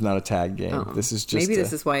 No, this is not a tag game. Oh. This is just Maybe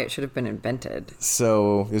this is why it should have been invented.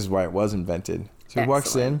 So this is why it was invented. So he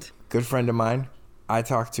walks in, good friend of mine. I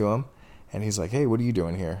talk to him, and he's like, hey, what are you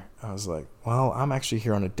doing here? I was like, well, I'm actually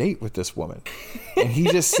here on a date with this woman. And he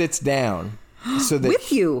just sits down. So that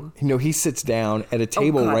With you? No, he sits down at a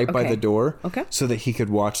table God, right by the door Okay. so that he could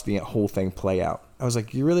watch the whole thing play out. I was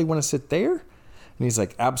like, you really want to sit there? And he's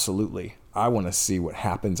like, absolutely. I want to see what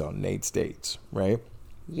happens on Nate's dates, right?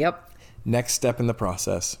 Yep. Next step in the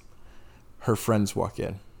process, her friends walk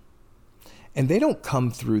in. And they don't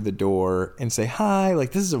come through the door and say, hi,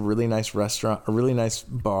 like this is a really nice restaurant, a really nice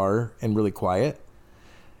bar, and really quiet.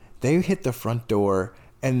 They hit the front door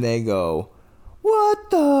and they go, what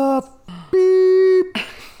the beep?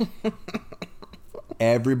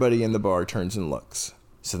 Everybody in the bar turns and looks.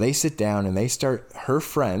 So they sit down and they start, her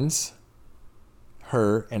friends,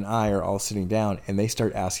 her and I are all sitting down, and they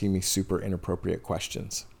start asking me super inappropriate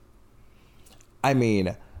questions. I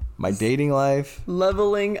mean, my dating life.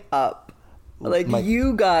 Leveling up. Like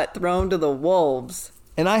you got thrown to the wolves.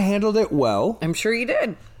 And I handled it well. I'm sure you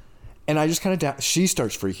did. And I just kind of, she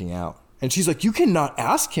starts freaking out. And she's like, you cannot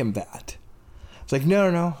ask him that. It's like,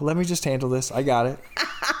 no, let me just handle this. I got it.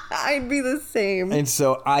 I'd be the same. And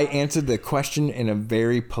so I answered the question in a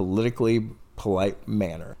very politically polite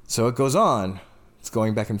manner. So it goes on. It's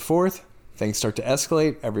going back and forth. Things start to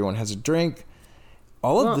escalate. Everyone has a drink.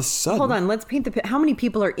 All of a sudden... Hold on. Let's paint the... How many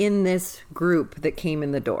people are in this group that came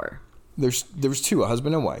in the door? There was two, a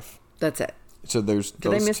husband and wife. That's it. So there's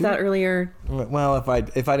Did I miss that earlier? Well,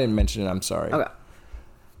 if I didn't mention it, I'm sorry. Okay.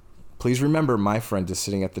 Please remember, my friend is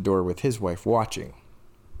sitting at the door with his wife watching.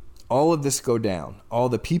 All of this go down. All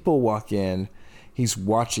the people walk in. He's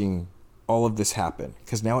watching all of this happen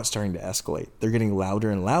because now it's starting to escalate. They're getting louder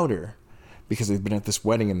and louder because they've been at this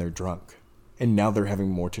wedding and they're drunk. And now they're having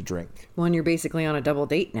more to drink. Well, and you're basically on a double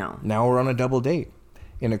date now. Now we're on a double date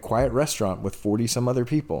in a quiet restaurant with 40 some other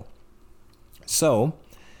people. So,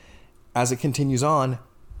 as it continues on,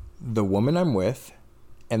 the woman I'm with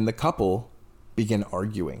and the couple begin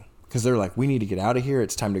arguing because they're like, we need to get out of here.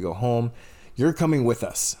 It's time to go home. You're coming with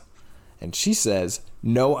us. And she says,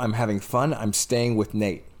 no, I'm having fun. I'm staying with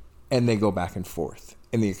Nate. And they go back and forth.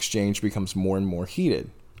 And the exchange becomes more and more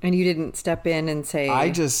heated. And you didn't step in and say...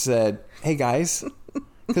 I just said, hey guys,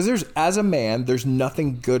 because as a man, there's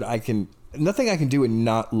nothing I can do and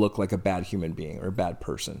not look like a bad human being or a bad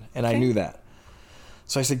person. And I knew that.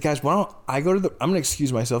 So I said, guys, why don't I I'm going to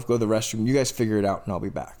excuse myself, go to the restroom. You guys figure it out and I'll be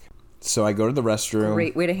back. So I go to the restroom.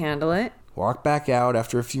 Great way to handle it. Walk back out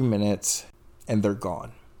after a few minutes and they're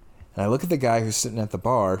gone. And I look at the guy who's sitting at the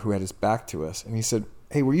bar who had his back to us. And he said,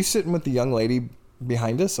 hey, were you sitting with the young lady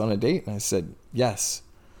behind us on a date? And I said, yes.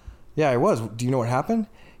 Yeah, I was. Do you know what happened?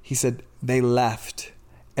 He said, they left.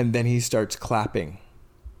 And then he starts clapping.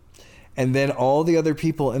 And then all the other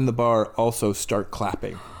people in the bar also start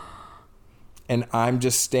clapping. And I'm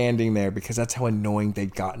just standing there because that's how annoying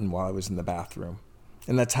they'd gotten while I was in the bathroom.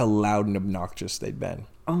 And that's how loud and obnoxious they'd been.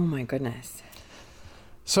 Oh my goodness.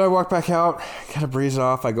 So I walk back out, kind of breeze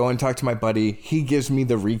off. I go and talk to my buddy. He gives me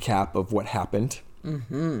the recap of what happened.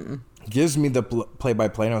 Mm-hmm. Gives me the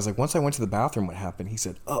play-by-play. And I was like, once I went to the bathroom, what happened? He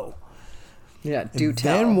said, oh. Yeah, do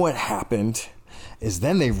tell. Then what happened is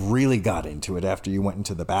then they really got into it after you went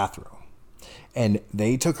into the bathroom. And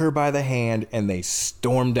they took her by the hand and they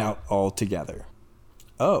stormed out all together.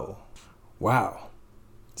 Oh, wow.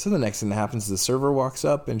 So the next thing that happens, the server walks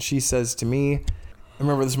up and she says to me, I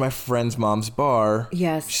remember this is my friend's mom's bar.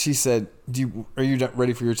 Yes. She said, are you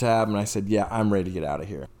ready for your tab? And I said, yeah, I'm ready to get out of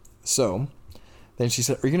here. So then she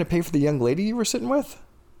said, are you going to pay for the young lady you were sitting with?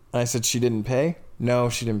 And I said, she didn't pay? No,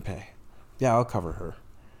 she didn't pay. Yeah, I'll cover her.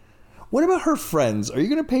 What about her friends? Are you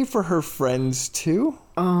going to pay for her friends too?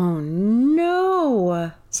 Oh,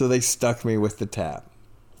 no. So they stuck me with the tab,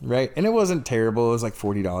 right? And it wasn't terrible. It was like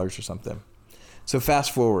 $40 or something. So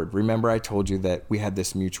fast forward. Remember I told you that we had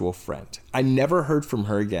this mutual friend. I never heard from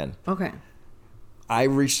her again. Okay. I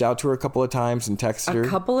reached out to her a couple of times and texted her. A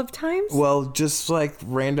couple of times? Well, just like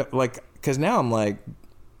random, like, because now I'm like,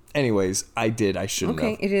 anyways, I shouldn't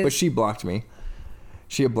have. It is. But she blocked me.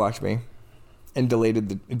 She had blocked me and deleted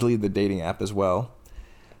the dating app as well.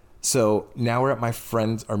 So now we're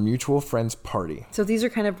at our mutual friend's party. So these are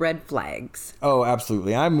kind of red flags. Oh,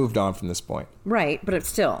 absolutely. I moved on from this point. Right, but it's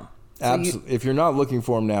still. So Absolutely. If you're not looking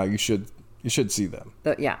for them now, you should see them.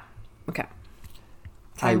 Yeah. Okay.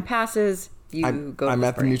 Time passes. I'm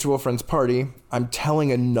at the mutual friend's party. I'm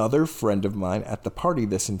telling another friend of mine at the party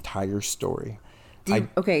this entire story.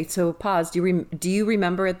 Okay, so pause. Do you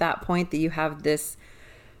remember at that point that you have this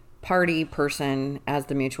party person as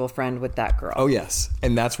the mutual friend with that girl? Oh yes,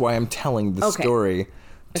 and that's why I'm telling the story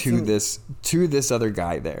to this other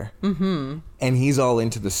guy there. Mm-hmm. And he's all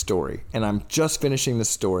into the story, and I'm just finishing the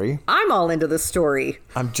story. I'm all into the story.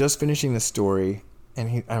 I'm just finishing the story,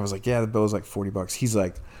 and I was like, yeah, the bill's like $40. He's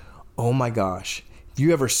like, oh my gosh, if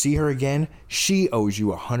you ever see her again, she owes you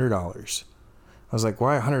 $100. I was like,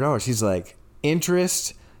 why $100? He's like,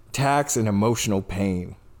 interest, tax, and emotional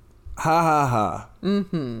pain. Ha ha ha.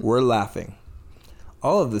 Mm-hmm. We're laughing.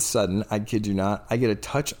 All of a sudden, I kid you not, I get a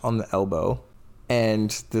touch on the elbow, and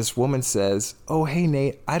this woman says, oh, hey,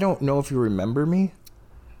 Nate, I don't know if you remember me.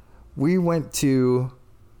 We went to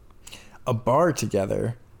a bar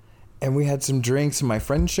together, and we had some drinks, and my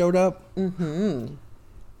friend showed up. Mm-hmm.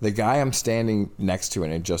 The guy I'm standing next to,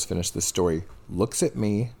 and I just finished the story, looks at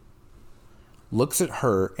me, looks at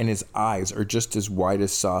her, and his eyes are just as wide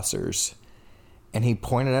as saucers. And he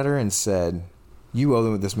pointed at her and said, you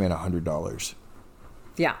owe this man $100.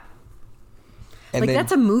 Yeah. And then,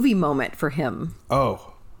 that's a movie moment for him.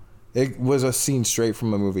 Oh, it was a scene straight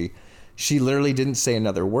from a movie. She literally didn't say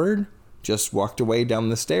another word, just walked away down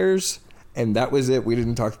the stairs, and that was it. We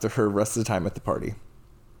didn't talk to her the rest of the time at the party.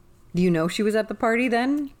 Do you know she was at the party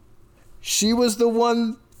then? She was the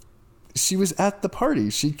one. She was at the party.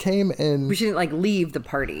 She came in. But she didn't leave the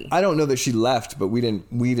party. I don't know that she left, but she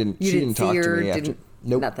didn't talk to me after.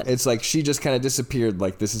 Nope. Nothing. It's like she just kind of disappeared.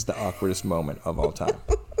 Like this is the awkwardest moment of all time.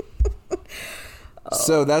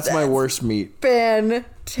 So that's my worst meet.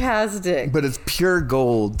 Fantastic. But it's pure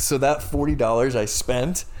gold. So that $40 I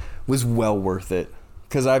spent was well worth it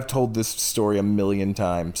because I've told this story a million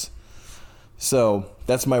times. So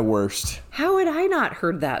that's my worst. How had I not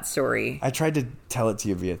heard that story? I tried to tell it to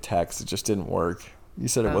you via text. It just didn't work. You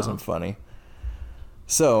said it wasn't funny.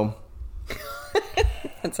 So.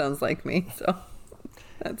 That sounds like me. So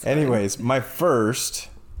that's fine. Anyways, my first.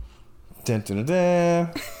 Dun, dun, dun,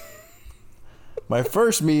 dun. My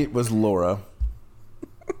first meet was Laura.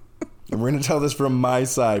 And we're going to tell this from my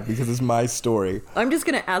side because it's my story. I'm just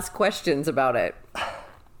going to ask questions about it.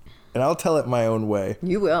 And I'll tell it my own way.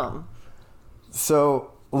 You will.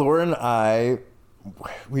 So Laura and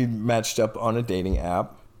we matched up on a dating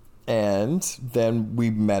app, and then we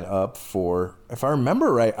met up for, if I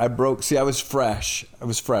remember right, I was fresh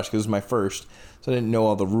because it was my first, so I didn't know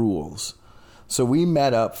all the rules. So we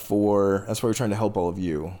met up that's why we're trying to help all of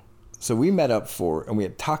you. So we met up and we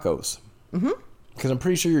had tacos. Mm-hmm. Because I'm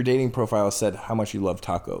pretty sure your dating profile said how much you love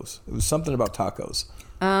tacos. It was something about tacos.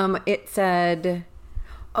 It said...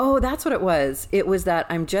 Oh, that's what it was. It was that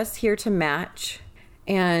I'm just here to match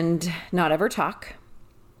and not ever talk.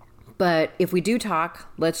 But if we do talk,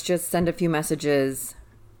 let's just send a few messages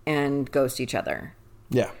and ghost each other.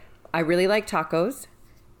 Yeah. I really like tacos,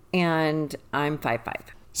 and I'm 5'5".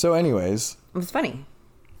 So anyways. It was funny.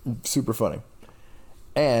 Super funny.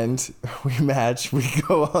 And we match. We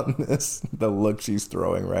go on this. The look she's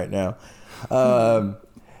throwing right now.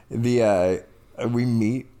 We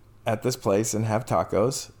meet at this place and have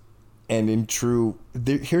tacos. And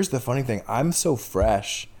here's the funny thing. I'm so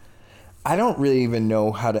fresh. I don't really even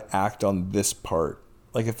know how to act on this part.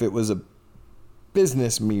 Like if it was a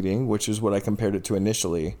business meeting, which is what I compared it to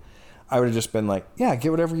initially, I would have just been like, yeah,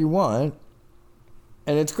 get whatever you want.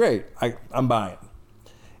 And it's great. I'm buying.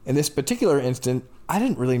 In this particular instant, I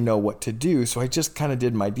didn't really know what to do. So I just kind of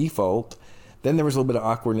did my default. Then there was a little bit of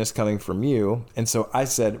awkwardness coming from you. And so I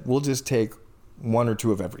said, we'll just take one or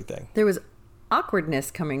two of everything. There was awkwardness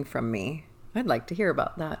coming from me. I'd like to hear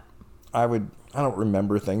about that. I don't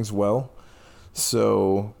remember things well.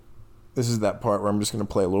 So this is that part where I'm just going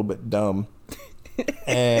to play a little bit dumb.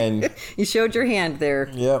 And you showed your hand there.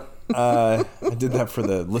 Yep. I did that for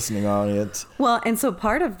the listening audience. Well, and so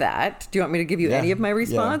part of that, do you want me to give you any of my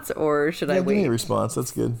response or should I wait? Give me a response.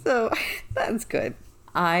 That's good. So that's good.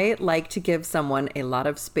 I like to give someone a lot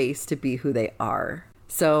of space to be who they are.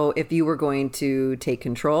 So if you were going to take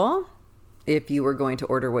control, if you were going to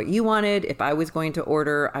order what you wanted, if I was going to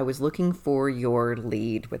order, I was looking for your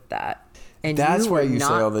lead with that. And that's why you say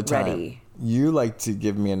all the time. Ready. You like to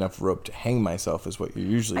give me enough rope to hang myself is what you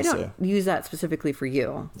usually say. I don't use that specifically for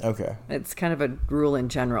you. Okay. It's kind of a rule in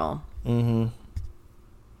general. Mm-hmm.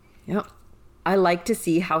 Yep. I like to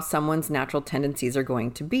see how someone's natural tendencies are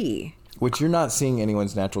going to be. Which you're not seeing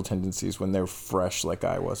anyone's natural tendencies when they're fresh like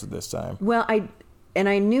I was at this time. Well, I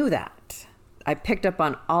knew that. I picked up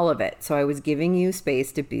on all of it. So I was giving you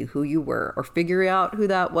space to be who you were or figure out who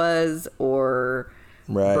that was or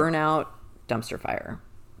Right. burn out, dumpster fire,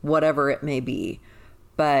 whatever it may be.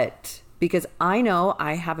 But because I know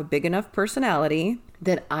I have a big enough personality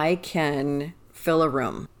that I can fill a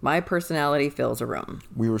room. My personality fills a room.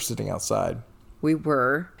 We were sitting outside. We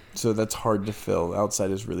were. So that's hard to fill.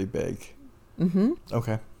 Outside is really big. Mm-hmm.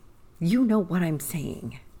 Okay. You know what I'm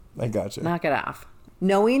saying. I gotcha. Knock it off.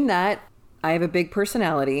 Knowing that I have a big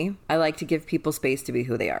personality, I like to give people space to be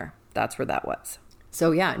who they are. That's where that was.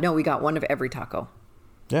 So yeah, no, we got one of every taco.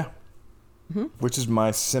 Yeah. Mm-hmm. Which is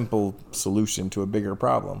my simple solution to a bigger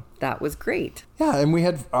problem. That was great. Yeah, and we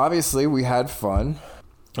had fun.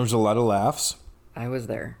 There was a lot of laughs. I was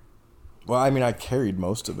there. Well, I mean, I carried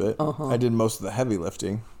most of it. I did most of the heavy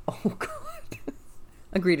lifting. Oh, God.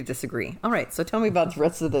 Agree to disagree. All right, so tell me about the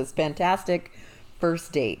rest of this fantastic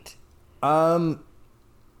first date. Well,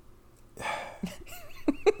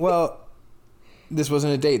 this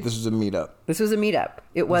wasn't a date. This was a meetup. This was a meetup.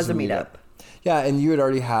 It was a meetup. Yeah, and you had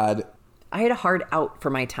already had... I had a hard out for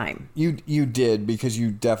my time. You did because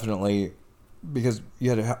you had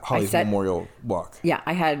a Holly's Memorial Walk. Yeah,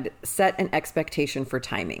 I had set an expectation for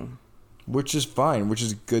timing. Which is fine, which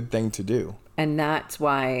is a good thing to do. And that's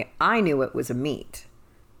why I knew it was a meet.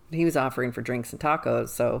 He was offering for drinks and tacos,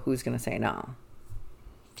 so who's going to say no?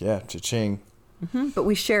 Yeah, cha-ching. Mm-hmm. But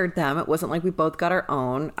we shared them. It wasn't like we both got our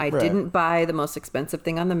own. I didn't buy the most expensive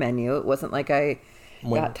thing on the menu. It wasn't like I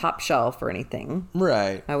got top shelf or anything.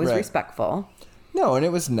 Right. I was respectful. No, and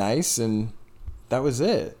it was nice, and that was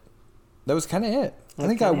it. That was kind of it. I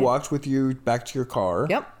think I walked with you back to your car.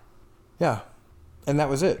 Yep. Yeah. And that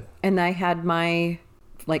was it. And I had my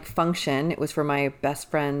function. It was for my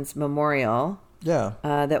best friend's memorial. Yeah.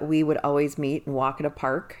 That we would always meet and walk at a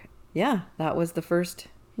park. Yeah, that was the first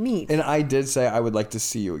meet. And I did say I would like to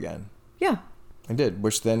see you again. Yeah. I did,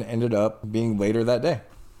 which then ended up being later that day.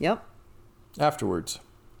 Yep. Afterwards.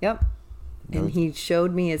 Yep. And he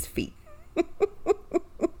showed me his feet.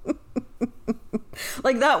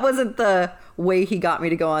 That wasn't the way he got me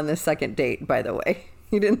to go on this second date, by the way.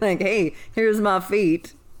 He didn't hey, here's my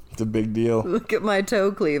feet. It's a big deal. Look at my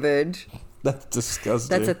toe cleavage. That's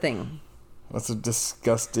disgusting. That's a thing. That's a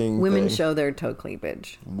disgusting Women thing. show their toe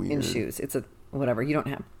cleavage Weird. in shoes. It's whatever. You don't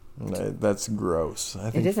have. That's gross. I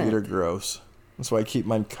think feet are gross. That's why I keep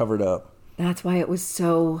mine covered up. That's why it was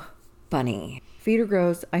so funny. Feet are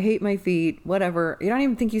gross. I hate my feet. Whatever. You don't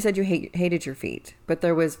even think you said you hated your feet. But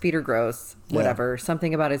there was feet are gross. Whatever. Yeah.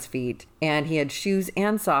 Something about his feet. And he had shoes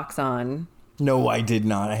and socks on. No, I did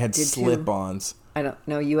not. I had slip-ons. I don't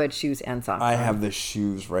know. You had shoes and socks I have the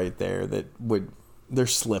shoes right there they're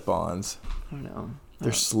slip-ons. I don't know.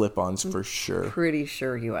 They're slip-ons for sure. Pretty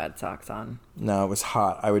sure you had socks on. No, it was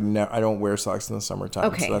hot. I don't wear socks in the summertime,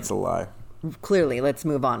 okay. So that's a lie. Clearly, let's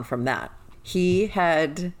move on from that. He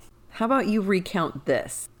had... How about you recount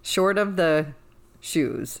this? Short of the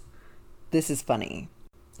shoes, this is funny.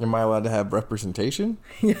 Am I allowed to have representation?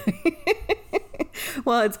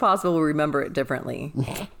 Well, it's possible we remember it differently.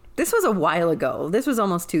 This was a while ago. This was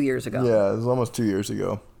almost 2 years ago. Yeah, it was almost 2 years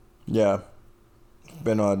ago. Yeah.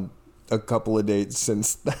 Been on a couple of dates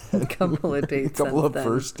since then. A couple of dates A couple of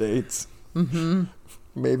first dates. Mm-hmm.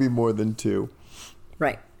 Maybe more than 2.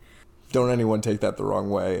 Right. Don't anyone take that the wrong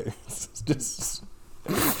way. It's just...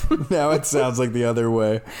 Now it sounds like the other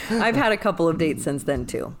way. I've had a couple of dates since then,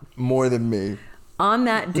 too. More than me. On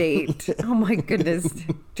that date, oh my goodness.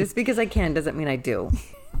 Just because I can doesn't mean I do.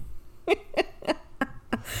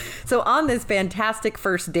 So on this fantastic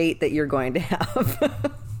first date that you're going to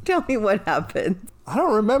have, tell me what happened. I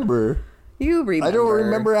don't remember. You remember. I don't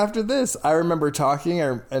remember after this. I remember talking,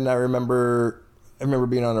 and I remember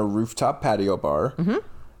being on a rooftop patio bar. Mm-hmm.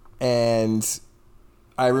 And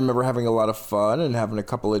I remember having a lot of fun and having a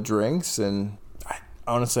couple of drinks. And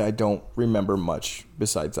honestly, I don't remember much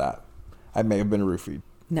besides that. I may have been roofied.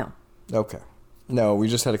 No. Okay. No, we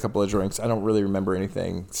just had a couple of drinks. I don't really remember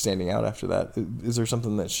anything standing out after that. Is there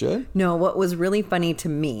something that should? No, what was really funny to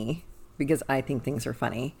me, because I think things are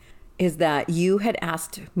funny, is that you had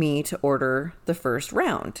asked me to order the first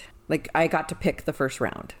round. I got to pick the first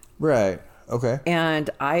round. Right. Okay. And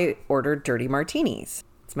I ordered dirty martinis.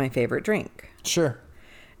 It's my favorite drink. Sure.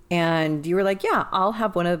 And you were like, yeah, I'll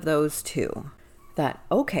have one of those too.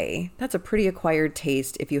 Okay, that's a pretty acquired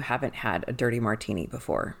taste if you haven't had a dirty martini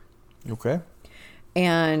before. Okay.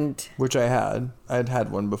 And... Which I had. I had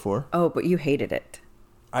had one before. Oh, but you hated it.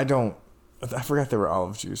 I forgot there were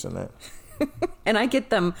olive juice in it. And I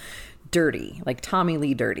get them dirty, like Tommy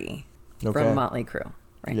Lee dirty from Motley Crue.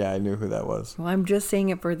 Right. Yeah, I knew who that was. Well, I'm just saying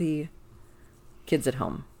it for the kids at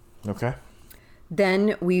home. Okay.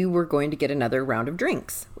 Then we were going to get another round of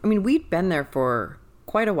drinks. I mean, we'd been there for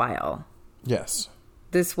quite a while. Yes.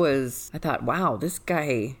 I thought, wow, this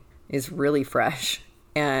guy is really fresh.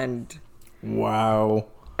 And Wow.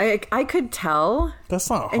 I could tell. That's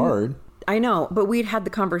not hard. I know, but we'd had the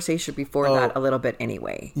conversation before that a little bit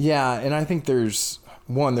anyway. Yeah, and I think there's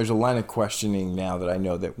a line of questioning now that I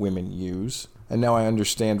know that women use. And now I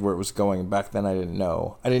understand where it was going. Back then I didn't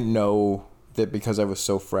know. I didn't know that because I was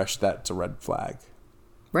so fresh, that's a red flag.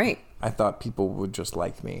 Right. I thought people would just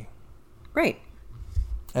like me. Right.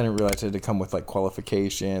 I didn't realize it had to come with like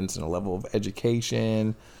qualifications and a level of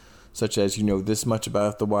education, such as you know this much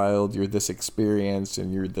about the wild, you're this experienced,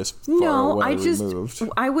 and you're this far away removed.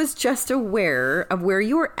 I was just aware of where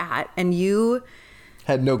you were at, and you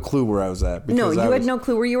had no clue where I was at. No, you had no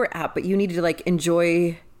clue where you were at, but you needed to like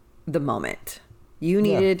enjoy the moment. You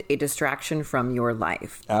needed a distraction from your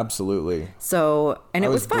life. Absolutely. So, and it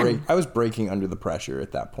was fun. I was breaking under the pressure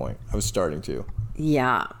at that point. I was starting to.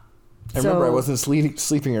 Yeah. I remember I wasn't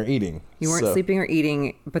sleeping or eating. You weren't sleeping or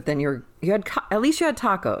eating, but then at least you had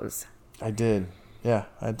tacos. I did. Yeah,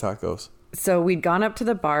 I had tacos. So we'd gone up to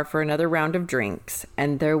the bar for another round of drinks,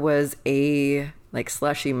 and there was a like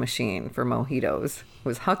slushy machine for mojitos. It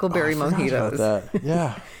was Huckleberry mojitos. About that.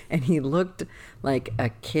 Yeah. And he looked like a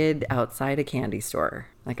kid outside a candy store.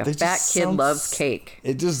 Like a fat kid loves cake.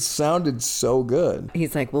 It just sounded so good.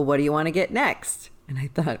 He's like, well, what do you want to get next? And I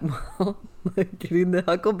thought, well, getting the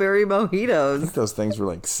Huckleberry mojitos. I think those things were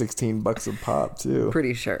like $16 a pop too.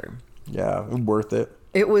 Pretty sure. Yeah, worth it.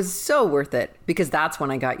 It was so worth it because that's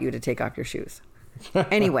when I got you to take off your shoes.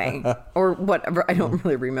 Anyway, or whatever. I don't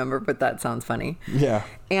really remember, but that sounds funny. Yeah.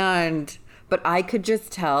 But I could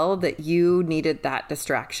just tell that you needed that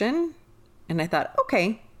distraction. And I thought,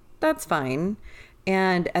 okay, that's fine.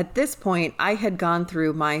 And at this point, I had gone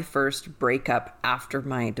through my first breakup after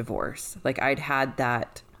my divorce. Like I'd had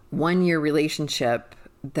that 1-year relationship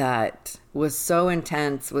that was so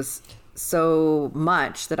intense, was so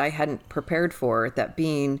much that I hadn't prepared for, that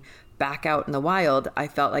being back out in the wild, I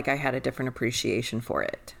felt like I had a different appreciation for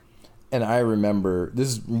it. And I remember,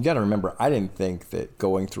 you got to remember, I didn't think that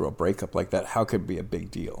going through a breakup like that, how could it be a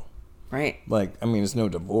big deal? Right. Like, I mean, it's no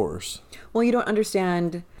divorce. Well, you don't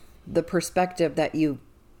understand the perspective that you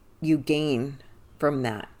gain from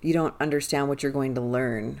that. You don't understand what you're going to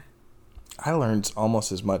learn. I learned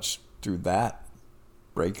almost as much through that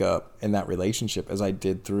breakup and that relationship as I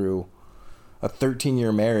did through a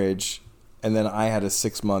 13-year marriage. And then I had a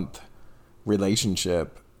 6-month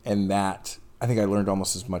relationship, and that, I think I learned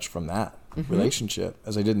almost as much from that relationship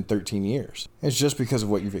as I did in 13 years. It's just because of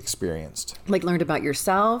what you've experienced. Like learned about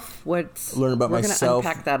yourself? Learn about myself. We're going to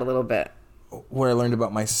unpack that a little bit. What I learned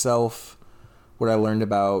about myself, what I learned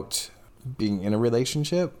about being in a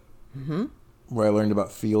relationship, where I learned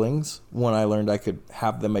about feelings, when I learned I could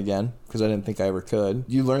have them again, because I didn't think I ever could.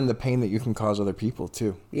 You learn the pain that you can cause other people,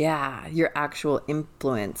 too. Yeah, your actual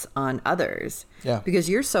influence on others. Yeah. Because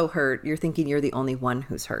you're so hurt, you're thinking you're the only one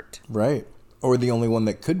who's hurt. Right. Or the only one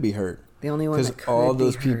that could be hurt. The only one that could be hurt. Because all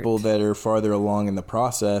those people that are farther along in the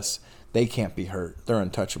process, they can't be hurt. They're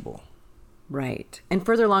untouchable. Right. And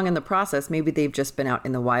further along in the process, maybe they've just been out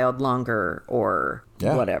in the wild longer or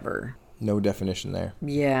whatever. No definition there.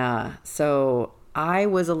 Yeah. So I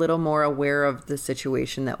was a little more aware of the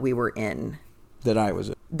situation that we were in. That I was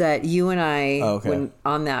in. That you and I, when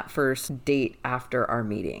on that first date after our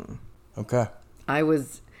meeting. Okay. I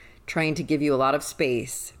was trying to give you a lot of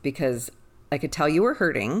space because I could tell you were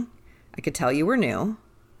hurting. I could tell you were new.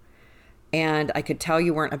 And I could tell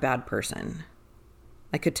you weren't a bad person.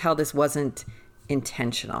 I could tell this wasn't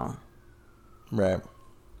intentional. Right.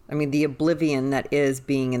 I mean, the oblivion that is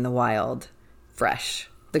being in the wild, fresh,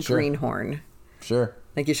 the greenhorn. Sure.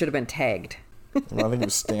 Like you should have been tagged. Well, I think it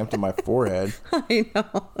was stamped on my forehead. I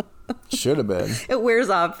know. Should have been. It wears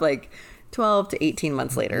off like 12 to 18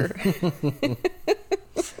 months later. It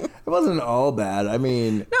wasn't all bad. I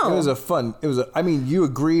mean, no. I mean, you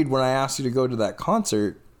agreed when I asked you to go to that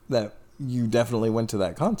concert that you definitely went to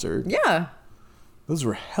that concert. Yeah. Those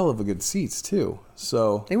were hell of a good seats, too.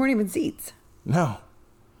 So they weren't even seats. No.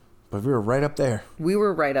 But we were right up there. We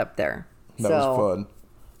were right up there. That was fun.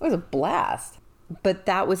 It was a blast. But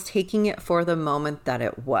that was taking it for the moment that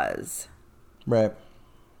it was. Right.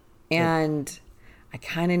 And I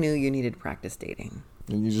kind of knew you needed practice dating.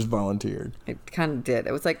 And you just volunteered. I kind of did.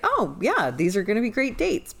 It was like, oh, yeah, these are going to be great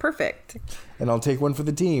dates. Perfect. And I'll take one for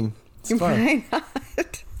the team. It's fun. Why not?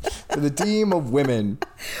 For the team of women.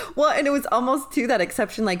 Well, and it was almost to that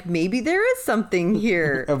exception, like maybe there is something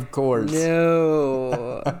here. Of course.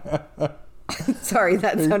 No. Sorry,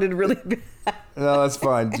 that sounded really bad. No, that's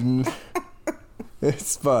fine.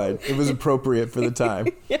 It's fine. It was appropriate for the time.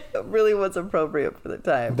 Yeah, it really was appropriate for the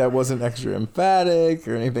time. That wasn't extra emphatic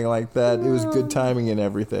or anything like that. It was good timing and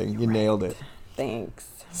everything. You nailed it.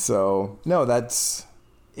 Thanks. So, no, it's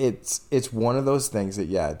one of those things that,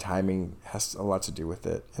 yeah, timing has a lot to do with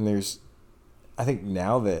it. And I think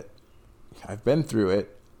now that I've been through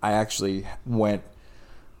it, I actually went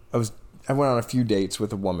on a few dates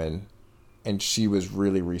with a woman, and she was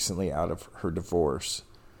really recently out of her divorce.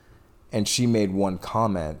 And she made one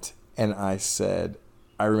comment, and I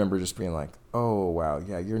remember just being like, oh, wow,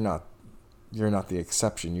 yeah, you're not the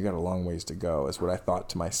exception. You got a long ways to go, is what I thought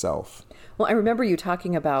to myself. Well, I remember you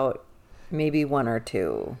talking about maybe one or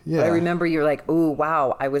two. Yeah. I remember you're like, oh,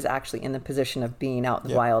 wow, I was actually in the position of being out in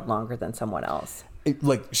the wild longer than someone else.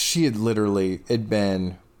 She had literally, it'd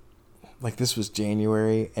been, like, this was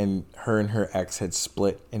January, and her ex had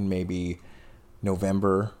split in maybe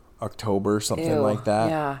November, October, something like that.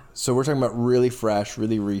 Yeah. So we're talking about really fresh,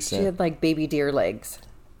 really recent. She had like baby deer legs.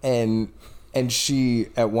 And she,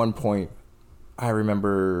 at one point, I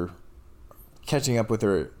remember catching up with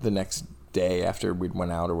her the next day after we'd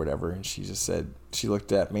went out or whatever, and she just said, she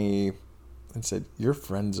looked at me and said, "You're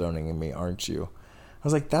friend zoning me, aren't you?" I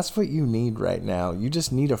was like, that's what you need right now. You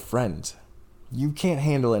just need a friend. You can't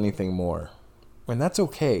handle anything more. And that's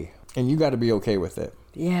okay. And you got to be okay with it.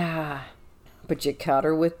 Yeah. But you caught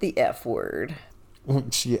her with the F word.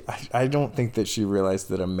 I don't think that she realized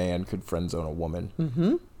that a man could friend zone a woman.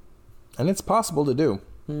 Mm-hmm. And it's possible to do.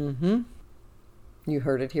 Mm-hmm. You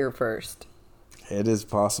heard it here first. It is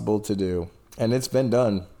possible to do. And it's been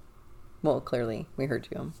done. Well, clearly, we heard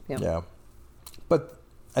you. Yeah. But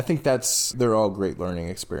I think they're all great learning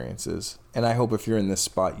experiences. And I hope if you're in this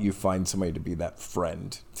spot, you find somebody to be that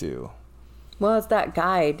friend too. Well, it's that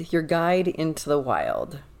guide, your guide into the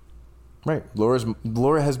wild. Right.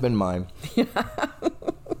 Laura has been mine.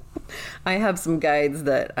 I have some guides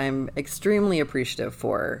that I'm extremely appreciative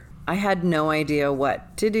for. I had no idea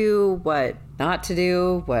what to do, what not to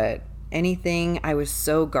do, what anything. I was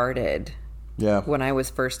so guarded. Yeah. When I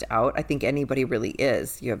was first out. I think anybody really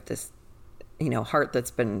is. You have this, heart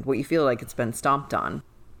that's been, what you feel like it's been stomped on.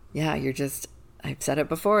 Yeah, you're just, I've said it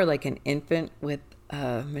before, like an infant with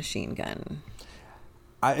a machine gun.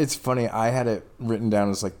 It's funny. I had it written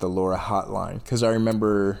down as like the Laura hotline because I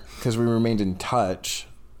remember because we remained in touch,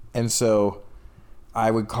 and so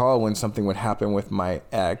I would call when something would happen with my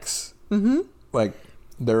ex. Mm-hmm. Like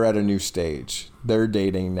they're at a new stage, they're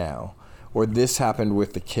dating now, or this happened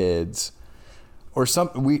with the kids, or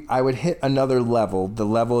something. I would hit another level, the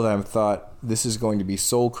level that I thought this is going to be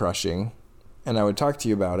soul crushing, and I would talk to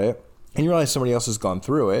you about it, and you realize somebody else has gone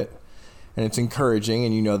through it. And it's encouraging,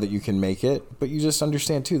 and you know that you can make it, but you just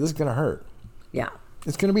understand too, this is going to hurt. Yeah.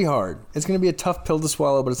 It's going to be hard. It's going to be a tough pill to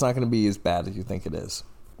swallow, but it's not going to be as bad as you think it is.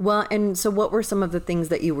 Well, and so what were some of the things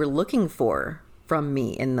that you were looking for from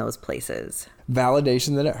me in those places?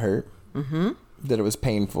 Validation that it hurt. Mm-hmm. That it was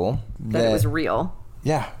painful. That it was real.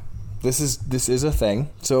 Yeah. This is a thing.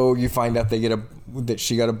 So you find out that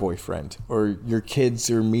she got a boyfriend, or your kids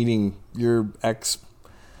are meeting your ex-spouse's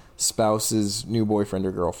new boyfriend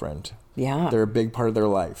or girlfriend. Yeah. They're a big part of their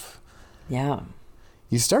life. Yeah.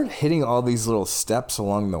 You start hitting all these little steps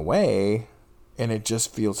along the way, and it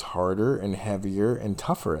just feels harder and heavier and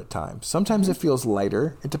tougher at times. Sometimes it feels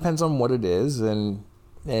lighter. It depends on what it is and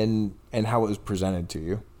how it was presented to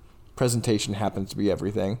you. Presentation happens to be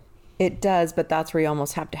everything. It does, but that's where you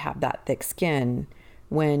almost have to have that thick skin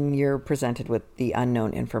when you're presented with the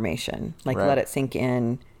unknown information. Like, right. Let it sink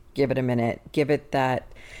in. Give it a minute. Give it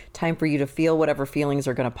that time for you to feel whatever feelings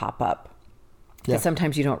are going to pop up. Yeah. And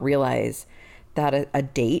sometimes you don't realize that a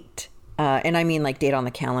date, and I mean like date on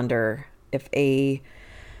the calendar, if a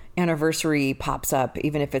anniversary pops up,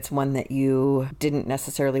 even if it's one that you didn't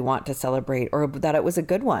necessarily want to celebrate or that it was a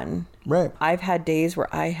good one. Right. I've had days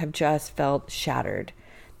where I have just felt shattered.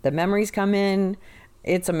 The memories come in.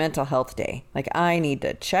 It's a mental health day. Like I need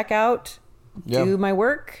to check out, do my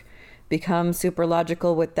work, become super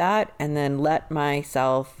logical with that, and then let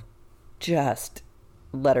myself just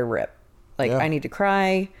let her rip. Like I need to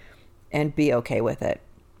cry and be okay with it.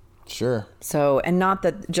 Sure. So, and not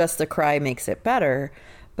that just the cry makes it better,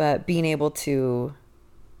 but being able to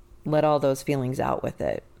let all those feelings out with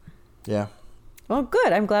it. Yeah. Well,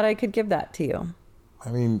 good. I'm glad I could give that to you. I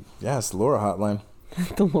mean, yeah, it's the Laura hotline.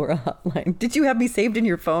 The Laura hotline. Did you have me saved in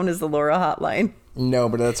your phone as the Laura hotline? No,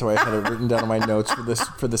 but that's why I had it written down in my notes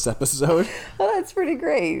for this episode. Oh, that's pretty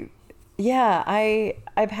great. Yeah,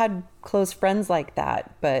 I've had close friends like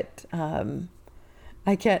that, but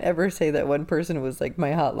I can't ever say that one person was like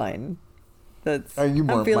my hotline. That's. You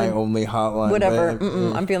weren't my only hotline. Whatever.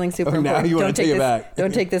 I'm feeling super now important. You want to take it this. back.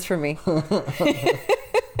 Don't take this from me.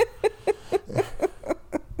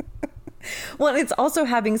 Well, it's also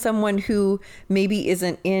having someone who maybe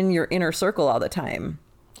isn't in your inner circle all the time.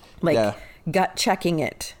 Like gut checking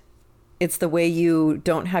it. It's the way you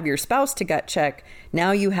don't have your spouse to gut check.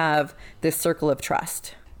 Now you have this circle of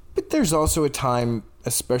trust. But there's also a time,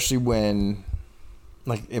 especially when,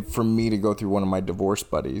 for me to go through one of my divorce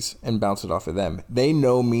buddies and bounce it off of them. They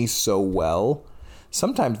know me so well.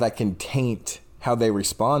 Sometimes that can taint how they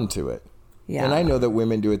respond to it. Yeah. And I know that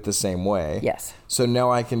women do it the same way. Yes. So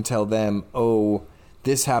now I can tell them, oh,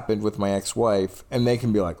 this happened with my ex-wife. And they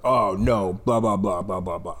can be like, oh, no, blah, blah, blah, blah,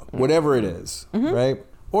 blah, blah. Whatever it is, right?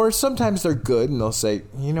 Or sometimes they're good and they'll say,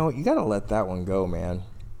 you know, you got to let that one go, man.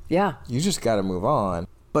 Yeah. You just got to move on.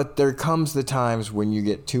 But there comes the times when you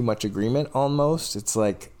get too much agreement almost. It's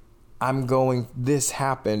like, this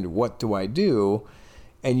happened, what do I do?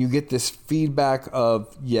 And you get this feedback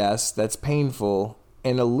of, yes, that's painful.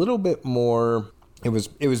 And a little bit more, it was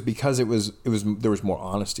because there was more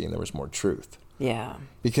honesty and there was more truth. Yeah.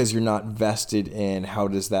 Because you're not vested in how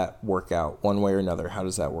does that work out one way or another. How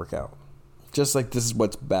does that work out? Just like this is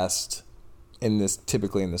what's best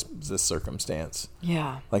typically in this circumstance.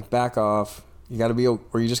 Yeah. Like back off. You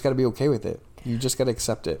just got to be okay with it. You just got to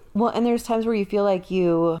accept it. Well, and there's times where you feel like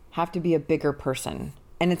you have to be a bigger person.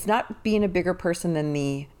 And it's not being a bigger person than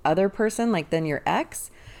the other person, like than your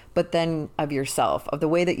ex, but then of yourself, of the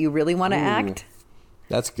way that you really want to act.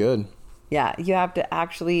 That's good. Yeah. You have to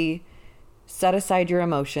actually set aside your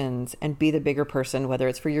emotions and be the bigger person, whether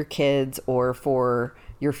it's for your kids or for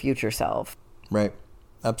your future self. Right.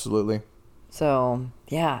 Absolutely. So,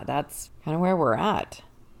 yeah, that's kind of where we're at.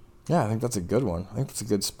 Yeah, I think that's a good one. I think that's a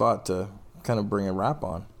good spot to kind of bring a wrap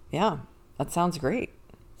on. Yeah, that sounds great.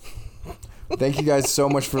 Thank you guys so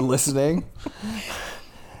much for listening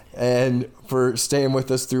and for staying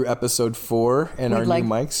with us through episode 4 and our new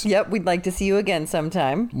mics. Yep, we'd like to see you again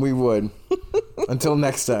sometime. We would. Until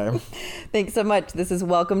next time. Thanks so much. This is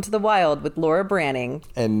Welcome to the Wild with Laura Branning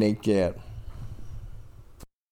and Nate Gant.